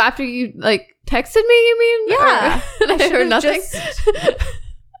 yeah. After you, like, texted me, you mean? Yeah. And I heard nothing?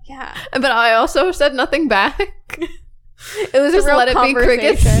 Yeah. But I also said nothing back. It was just a real let it be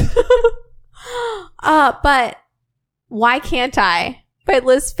crickets. But Why Can't I? By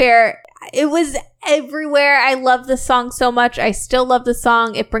Liz Fair. It was everywhere. I love the song so much. I still love the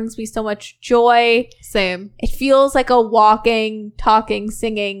song. It brings me so much joy. Same. It feels like a walking, talking,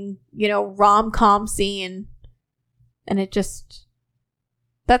 singing, rom-com scene. And it just...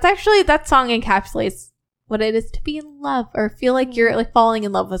 That song encapsulates what it is to be in love or feel like you're like falling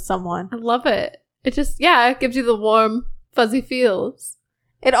in love with someone. I love it. It just, it gives you the warm, fuzzy feels.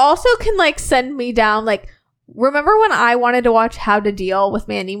 It also can like send me down. Like, remember when I wanted to watch How to Deal with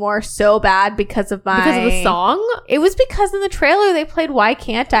Mandy Moore so bad because of the song? It was because in the trailer they played Why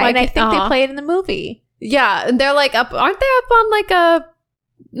Can't I? And I think they played it in the movie. Yeah, and they're like aren't they up on like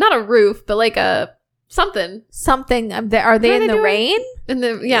not a roof, but like a something. Are they in the rain?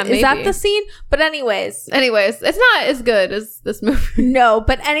 Maybe. Is that the scene? But anyways, it's not as good as this movie. No,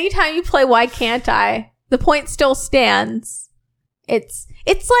 but anytime you play Why Can't I, the point still stands. It's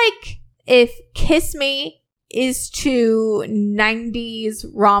like if Kiss Me is to 90s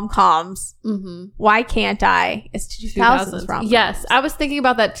rom-coms, Why Can't I is to 2000s rom-coms. Yes, I was thinking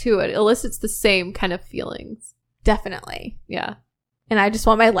about that too. It elicits the same kind of feelings. Definitely. Yeah. And I just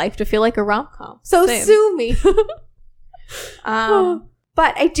want my life to feel like a rom-com. So same. Sue me.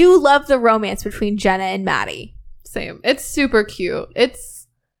 But I do love the romance between Jenna and Maddie. Same. It's super cute. It's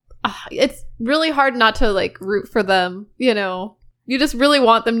really hard not to like root for them, You just really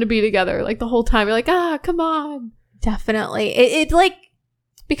want them to be together. Like the whole time you're like, come on. Definitely. It like,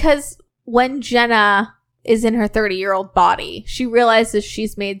 because when Jenna is in her 30-year-old body, she realizes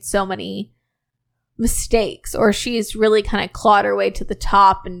she's made so many mistakes, or she's really kind of clawed her way to the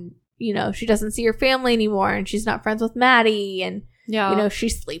top, and, you know, she doesn't see her family anymore, and she's not friends with Maddie, and, you know, she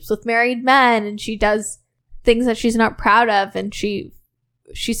sleeps with married men, and she does things that she's not proud of, and she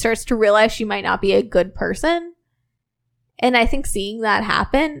starts to realize she might not be a good person. And I think seeing that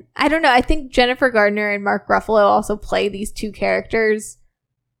happen, I don't know, I think Jennifer Gardner and Mark Ruffalo also play these two characters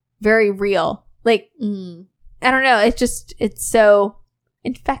very real. Like, I don't know, it's so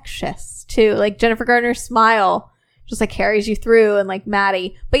infectious too. Like, Jennifer Gardner's smile just like carries you through, and like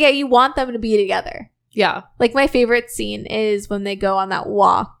Maddie. But yeah, you want them to be together. Yeah. Like, my favorite scene is when they go on that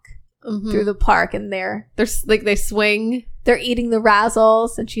walk through the park, and they're like, they swing. They're eating the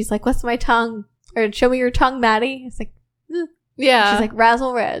Razzles, and she's like, what's my tongue? Or show me your tongue, Maddie. It's like, yeah. She's like,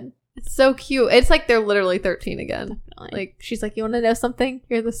 Razzle Red. It's so cute. It's like they're literally 13 again. Definitely. Like, she's like, you want to know something?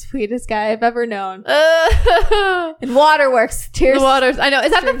 You're the sweetest guy I've ever known. And Waterworks. Tears. The waters. I know.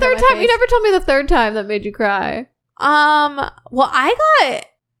 Is that the third time? You never told me the third time that made you cry. Well, I got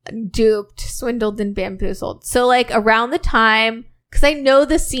duped, swindled, and bamboozled. So, like, around the time, because I know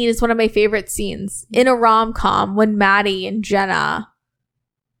this scene is one of my favorite scenes in a rom-com, when Maddie and Jenna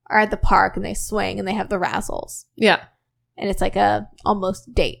are at the park and they swing and they have the Razzles. Yeah. And it's like a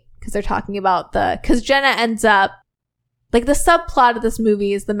almost date, because they're talking about because Jenna ends up, like, the subplot of this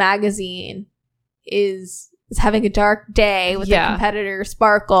movie is the magazine is having a dark day with their competitor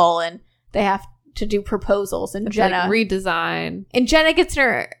Sparkle, and they have to do proposals, and Jenna like redesign. And Jenna gets in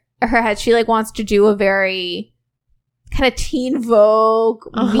her head, she like wants to do a very kind of Teen Vogue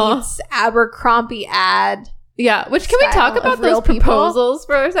meets Abercrombie ad. Yeah, which can we talk about those proposals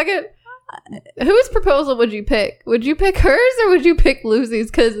for a second? Whose proposal would you pick? Would you pick hers or would you pick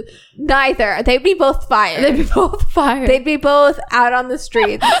Lucy's? Because neither. They'd be both fired. They'd be both out on the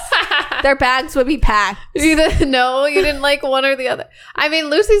streets. Their bags would be packed. No, you didn't like one or the other. I mean,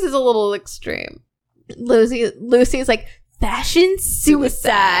 Lucy's is a little extreme. Lucy's like, fashion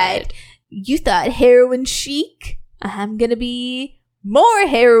suicide. You thought heroin chic? I'm gonna be more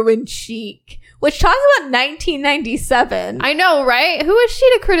heroin chic. Which, talking about 1997. I know, right? Who is she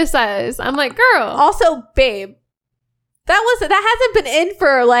to criticize? I'm like, girl. Also, babe, that hasn't been in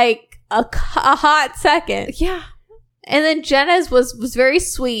for like a hot second. Yeah. And then Jenna's was very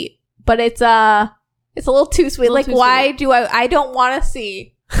sweet, but it's a little too sweet. Like, why do I don't want to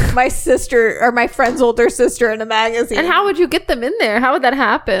see my sister or my friend's older sister in a magazine. And how would you get them in there? How would that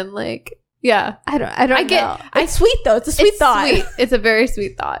happen? Like, yeah. I don't know. It's sweet though. It's a sweet thought. Sweet. It's a very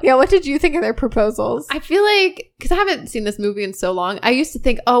sweet thought. Yeah. What did you think of their proposals? I feel like, because I haven't seen this movie in so long, I used to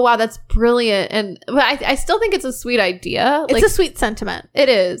think, oh wow, that's brilliant. But I still think it's a sweet idea. It's like, a sweet sentiment. It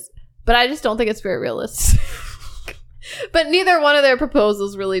is. But I just don't think it's very realistic. But neither one of their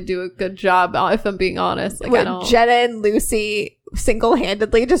proposals really do a good job, if I'm being honest. Like, when Jenna and Lucy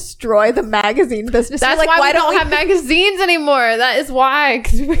single-handedly destroy the magazine business. That's like, why we don't have magazines anymore. That is why,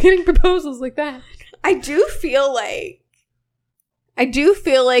 because we're getting proposals like that. I do feel like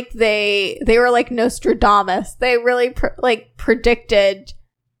they were like Nostradamus. They really predicted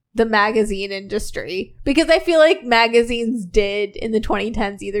the magazine industry, because I feel like magazines did in the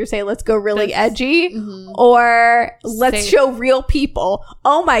 2010s either say, let's go really edgy, or let's show real people.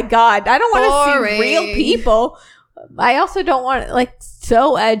 Oh my god, I don't want to see real people. I also don't want it like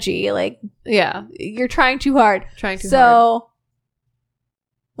so edgy. Like, yeah, you're trying too hard. So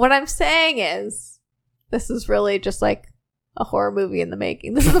what I'm saying is, this is really just like a horror movie in the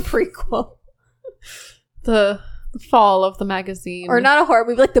making. This is a prequel. The fall of the magazine. Or not a horror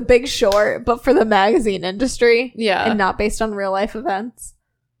movie, like The Big Short, but for the magazine industry. Yeah. And not based on real life events.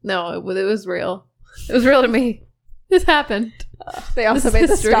 No, it was real. It was real to me. This happened. They also made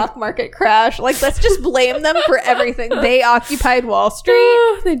the stock market crash. Like, let's just blame them for everything. They occupied Wall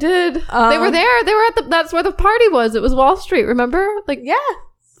Street. They did. They were there. They were that's where the party was. It was Wall Street, remember? Like, yeah.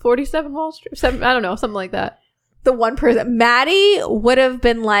 47 Wall Street. 7, I don't know, something like that. The 1%. Maddie would have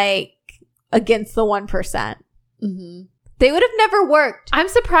been like against the 1%. Mm-hmm. They would have never worked. I'm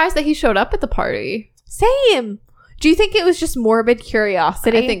surprised that he showed up at the party. Same. Do you think it was just morbid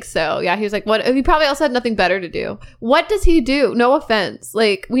curiosity? I think so. Yeah, he was like, what? He probably also had nothing better to do. What does he do? No offense.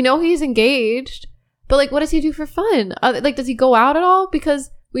 Like, we know he's engaged, but like, what does he do for fun? Like, does he go out at all?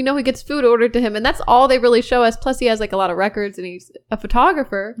 Because we know he gets food ordered to him, and that's all they really show us. Plus, he has like a lot of records, and he's a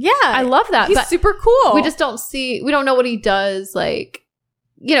photographer. Yeah. I love that. He's super cool. We just don't know what he does. Like,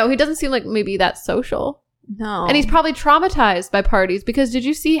 you know, he doesn't seem like maybe that social. No. And he's probably traumatized by parties, because did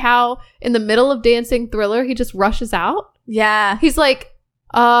you see how in the middle of dancing Thriller he just rushes out? Yeah. He's like,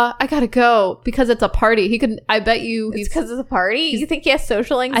 I gotta go because it's a party. I bet you It's because it's a party? You think he has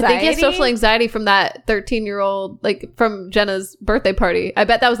social anxiety? I think he has social anxiety from that 13-year-old, like from Jenna's birthday party. I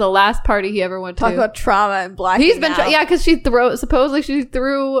bet that was the last party he ever went to. Talk about trauma and blacking He's been, out. because supposedly she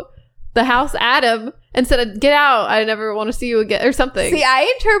threw the house at him and said, get out. I never want to see you again or something. See,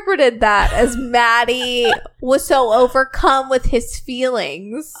 I interpreted that as Maddie was so overcome with his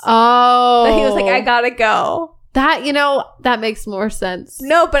feelings Oh. that he was like, I gotta go. That, that makes more sense.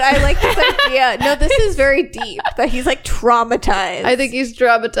 No, but I like this idea. No, this is very deep. That he's like traumatized. I think he's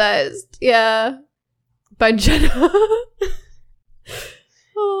traumatized. Yeah. By Jenna.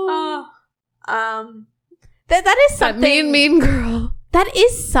 That is something. That mean girl. That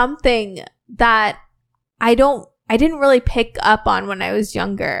is something that I didn't really pick up on when I was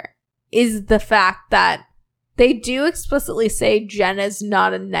younger, is the fact that they do explicitly say Jenna's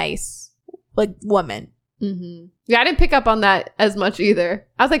not a nice, like, woman. Mm-hmm. Yeah, I didn't pick up on that as much either.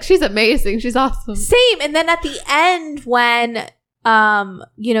 I was like, she's amazing. She's awesome. Same. And then at the end when,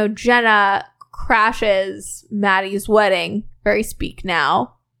 Jenna crashes Maddie's wedding, very Speak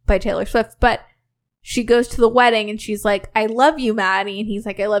Now by Taylor Swift, but she goes to the wedding and she's like, I love you, Maddie. And he's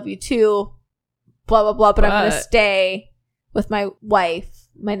like, I love you too. Blah, blah, blah. But I'm going to stay with my wife,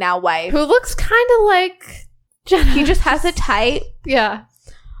 my now wife. Who looks kind of like Jenna. He just has a type. Yeah.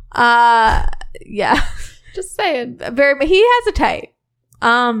 Yeah. Just saying. He has a type.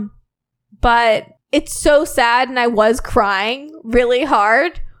 But it's so sad and I was crying really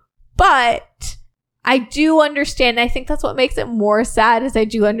hard. But I do understand. I think that's what makes it more sad, is I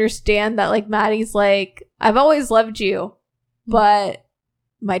do understand that, like, Maddie's like, I've always loved you, but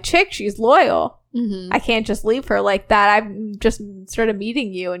my chick, she's loyal. Mm-hmm. I can't just leave her like that. I've just started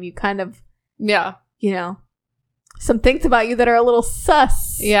meeting you and you kind of, some things about you that are a little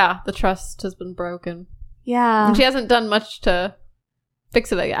sus. Yeah, the trust has been broken. Yeah. And she hasn't done much to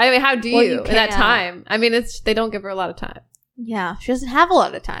fix it again. I mean, how do you in that can't. time? I mean, they don't give her a lot of time. Yeah. She doesn't have a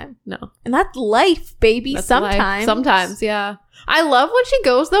lot of time. No. And that's life, baby. That's Sometimes. life. Sometimes, yeah. I love when she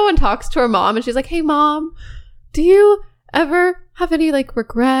goes, though, and talks to her mom, and she's like, hey, Mom, do you ever have any, like,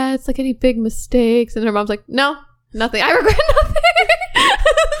 regrets, like, any big mistakes? And her mom's like, no, nothing. I regret nothing.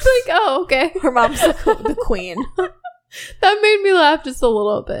 It's like, oh, okay. Her mom's the queen. That made me laugh just a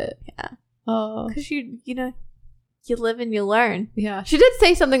little bit. Yeah. Oh. Because you live and you learn. Yeah. She did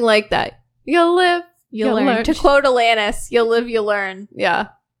say something like that. You'll live, you'll learn. To quote Alanis, you'll live, you learn. Yeah.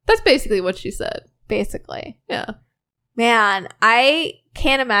 That's basically what she said. Basically. Yeah. Man, I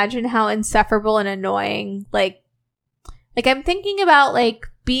can't imagine how insufferable and annoying, like I'm thinking about, like,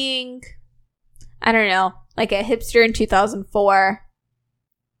 being, I don't know, like a hipster in 2004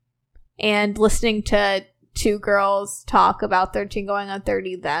 and listening to two girls talk about 13 going on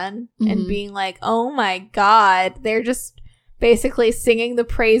 30 then, and being like, oh my God, they're just basically singing the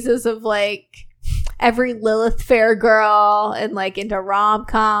praises of, like, every Lilith Fair girl and, like, into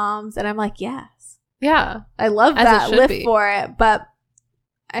rom-coms. And I'm like, yes. Yeah. I love As that. it should Live be. for it. But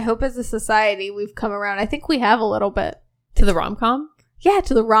I hope as a society we've come around. I think we have a little bit. To the rom-com? Yeah,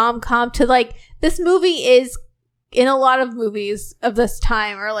 to the rom-com, to, like, this movie is, in a lot of movies of this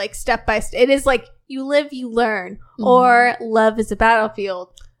time, or, like, step by step, it is like, you live, you learn, or love is a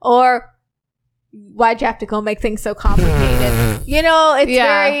battlefield, or why'd you have to go make things so complicated? It's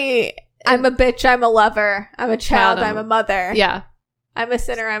very, I'm a bitch, I'm a lover, I'm a child, I'm a mother. Yeah. I'm a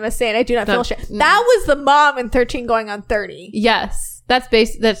sinner, I'm a saint, I do not feel shit. Mm. That was the mom in 13 going on 30. Yes.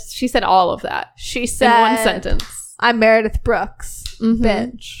 She said all of that. She said, in one sentence. I'm Meredith Brooks,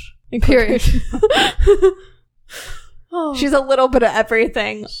 bitch. Period. She's a little bit of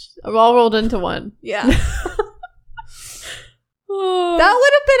everything. All rolled into one. Yeah. That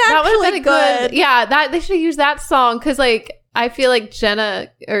would have been actually good. Yeah, that they should use that song because, like, I feel like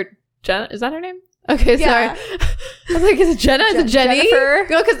Jenna, is that her name? Okay, Yeah. sorry. I was like, is it Jenna? Is it Jenny?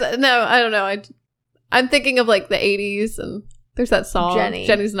 Jennifer? No, I don't know. I'm thinking of, like, the 80s, and there's that song,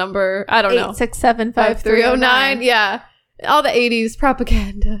 Jenny's number. I don't know. 8675309. Yeah, all the 80s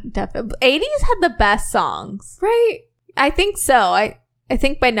propaganda. Definitely. 80s had the best songs. Right. I think so. I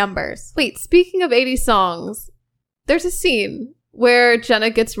think by numbers. Wait, speaking of 80s songs, there's a scene where Jenna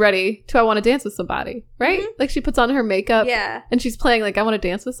gets ready to I Want to Dance with Somebody, right? Mhm. Like, she puts on her makeup. Yeah. And she's playing, like, I Want to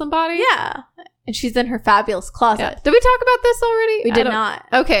Dance with Somebody. Yeah. And she's in her fabulous closet. Yeah. Did we talk about this already? We did not.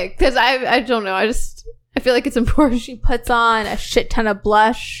 Okay, because I don't know. I feel like it's important. She puts on a shit ton of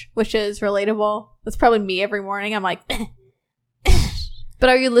blush, which is relatable. That's probably me every morning. I'm like, But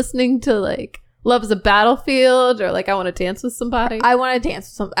are you listening to, like, Love is a Battlefield or, like, I Want to Dance with Somebody? I want to dance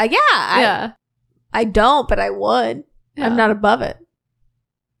with somebody. Yeah. I don't, but I would. Yeah. I'm not above it.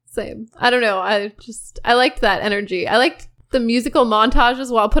 Same. I don't know. I liked that energy. I liked the musical montages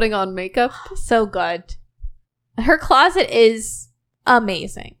while putting on makeup. So good. Her closet is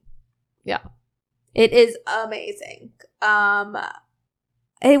amazing. Yeah. It is amazing. I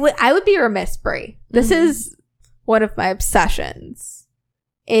would be remiss, Brie. This is one of my obsessions.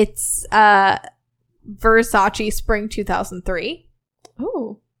 It's Versace Spring 2003.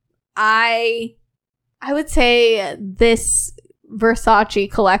 Oh. I would say this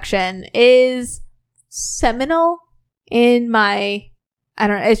Versace collection is seminal in my, I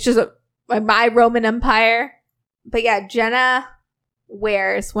don't know, it's just my Roman Empire. But yeah, Jenna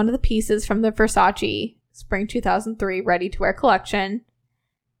wears one of the pieces from the Versace Spring 2003 ready-to-wear collection.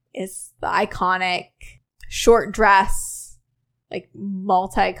 It's the iconic short dress, like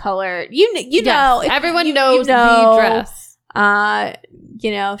multicolored. You know, everyone knows the dress.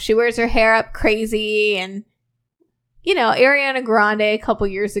 She wears her hair up crazy, and Ariana Grande a couple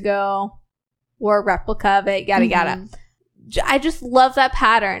years ago wore a replica of it. Yada yada. I just love that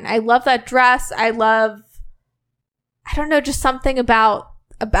pattern. I love that dress. I don't know, just something about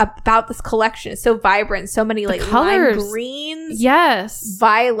this collection. It's so vibrant. So many like colors. Lime greens. Yes.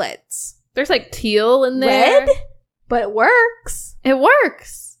 Violets. There's like teal in there. Red, but it works. It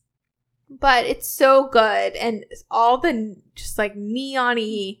works. But it's so good. And all the just like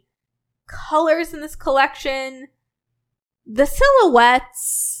neon-y colors in this collection. The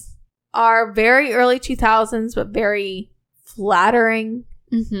silhouettes are very early 2000s, but very flattering.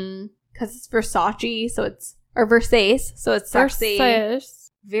 Because it's Versace, so it's Versace, so it's sexy. Versace.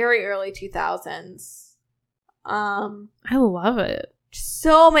 Very early 2000s. I love it.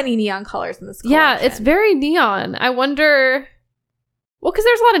 So many neon colors in this collection. Yeah, it's very neon. I wonder, well, because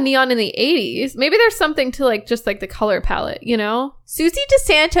there's a lot of neon in the 80s. Maybe there's something to like just like the color palette, Susie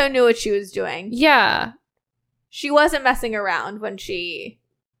DeSanto knew what she was doing. Yeah. She wasn't messing around when she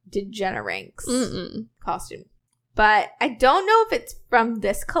did Jenna Rink's costume. But I don't know if it's from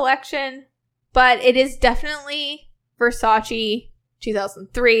this collection, but it is definitely Versace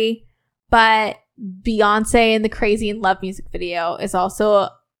 2003. But Beyonce in the Crazy in Love music video is also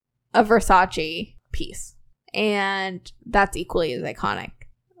a Versace piece. And that's equally as iconic.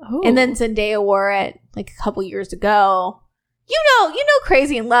 Oh. And then Zendaya wore it like a couple years ago. You know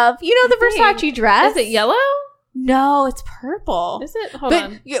Crazy in Love. You know the Versace dress. Is it yellow? No, it's purple. Is it? Hold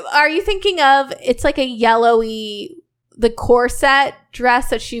on. Are you thinking of, it's like a yellowy, the corset dress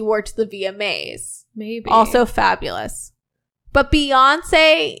that she wore to the VMAs. Maybe. Also fabulous. But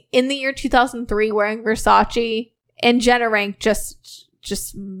Beyonce in the year 2003 wearing Versace, and Jenna Rink just I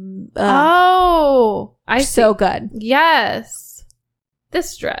so see. good. Yes.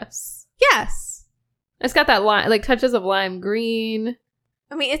 This dress. Yes. It's got that like touches of lime green.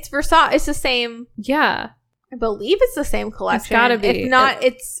 I mean, it's Versace. It's the same. Yeah. I believe it's the same collection. It's gotta be. If not,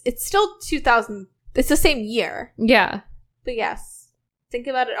 it's still 2000. It's the same year. Yeah. But yes, think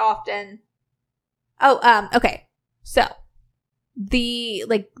about it often. Oh, okay. So the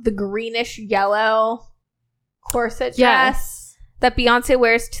greenish yellow corset dress that Beyonce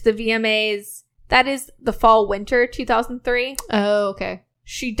wears to the VMAs, that is the fall winter 2003. Oh, okay.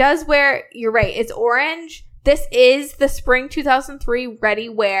 She does wear, you're right, it's orange. This is the spring 2003 ready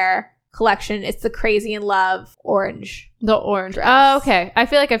wear collection. It's the Crazy in Love orange. The orange. Dress. Oh, okay. I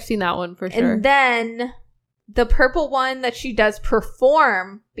feel like I've seen that one for sure. And then the purple one that she does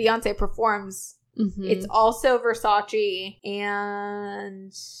perform, Beyonce performs, it's also Versace,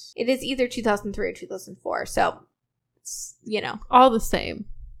 and it is either 2003 or 2004. So, all the same,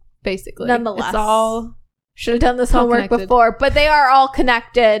 basically. Nonetheless. It's all... Should have done this homework connected. before, but they are all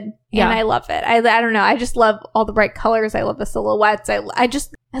connected, Yeah. and I love it. I don't know. I just love all the bright colors. I love the silhouettes. I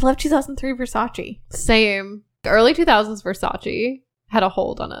love 2003 Versace. Same. Early 2000s Versace had a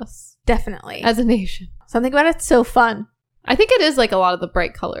hold on us. Definitely. As a nation. Something about it's so fun. I think it is like a lot of the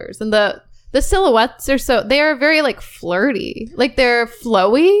bright colors. And the silhouettes are they are very like flirty. Like they're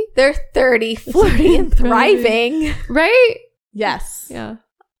flowy. They're 30, flirty, and thriving. Right? Yes. Yeah.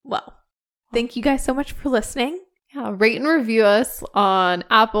 Well, thank you guys so much for listening. Yeah. Rate and review us on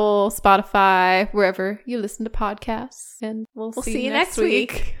Apple, Spotify, wherever you listen to podcasts. And we'll see you next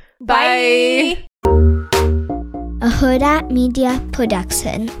week. Bye. A Huda Media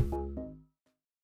Production.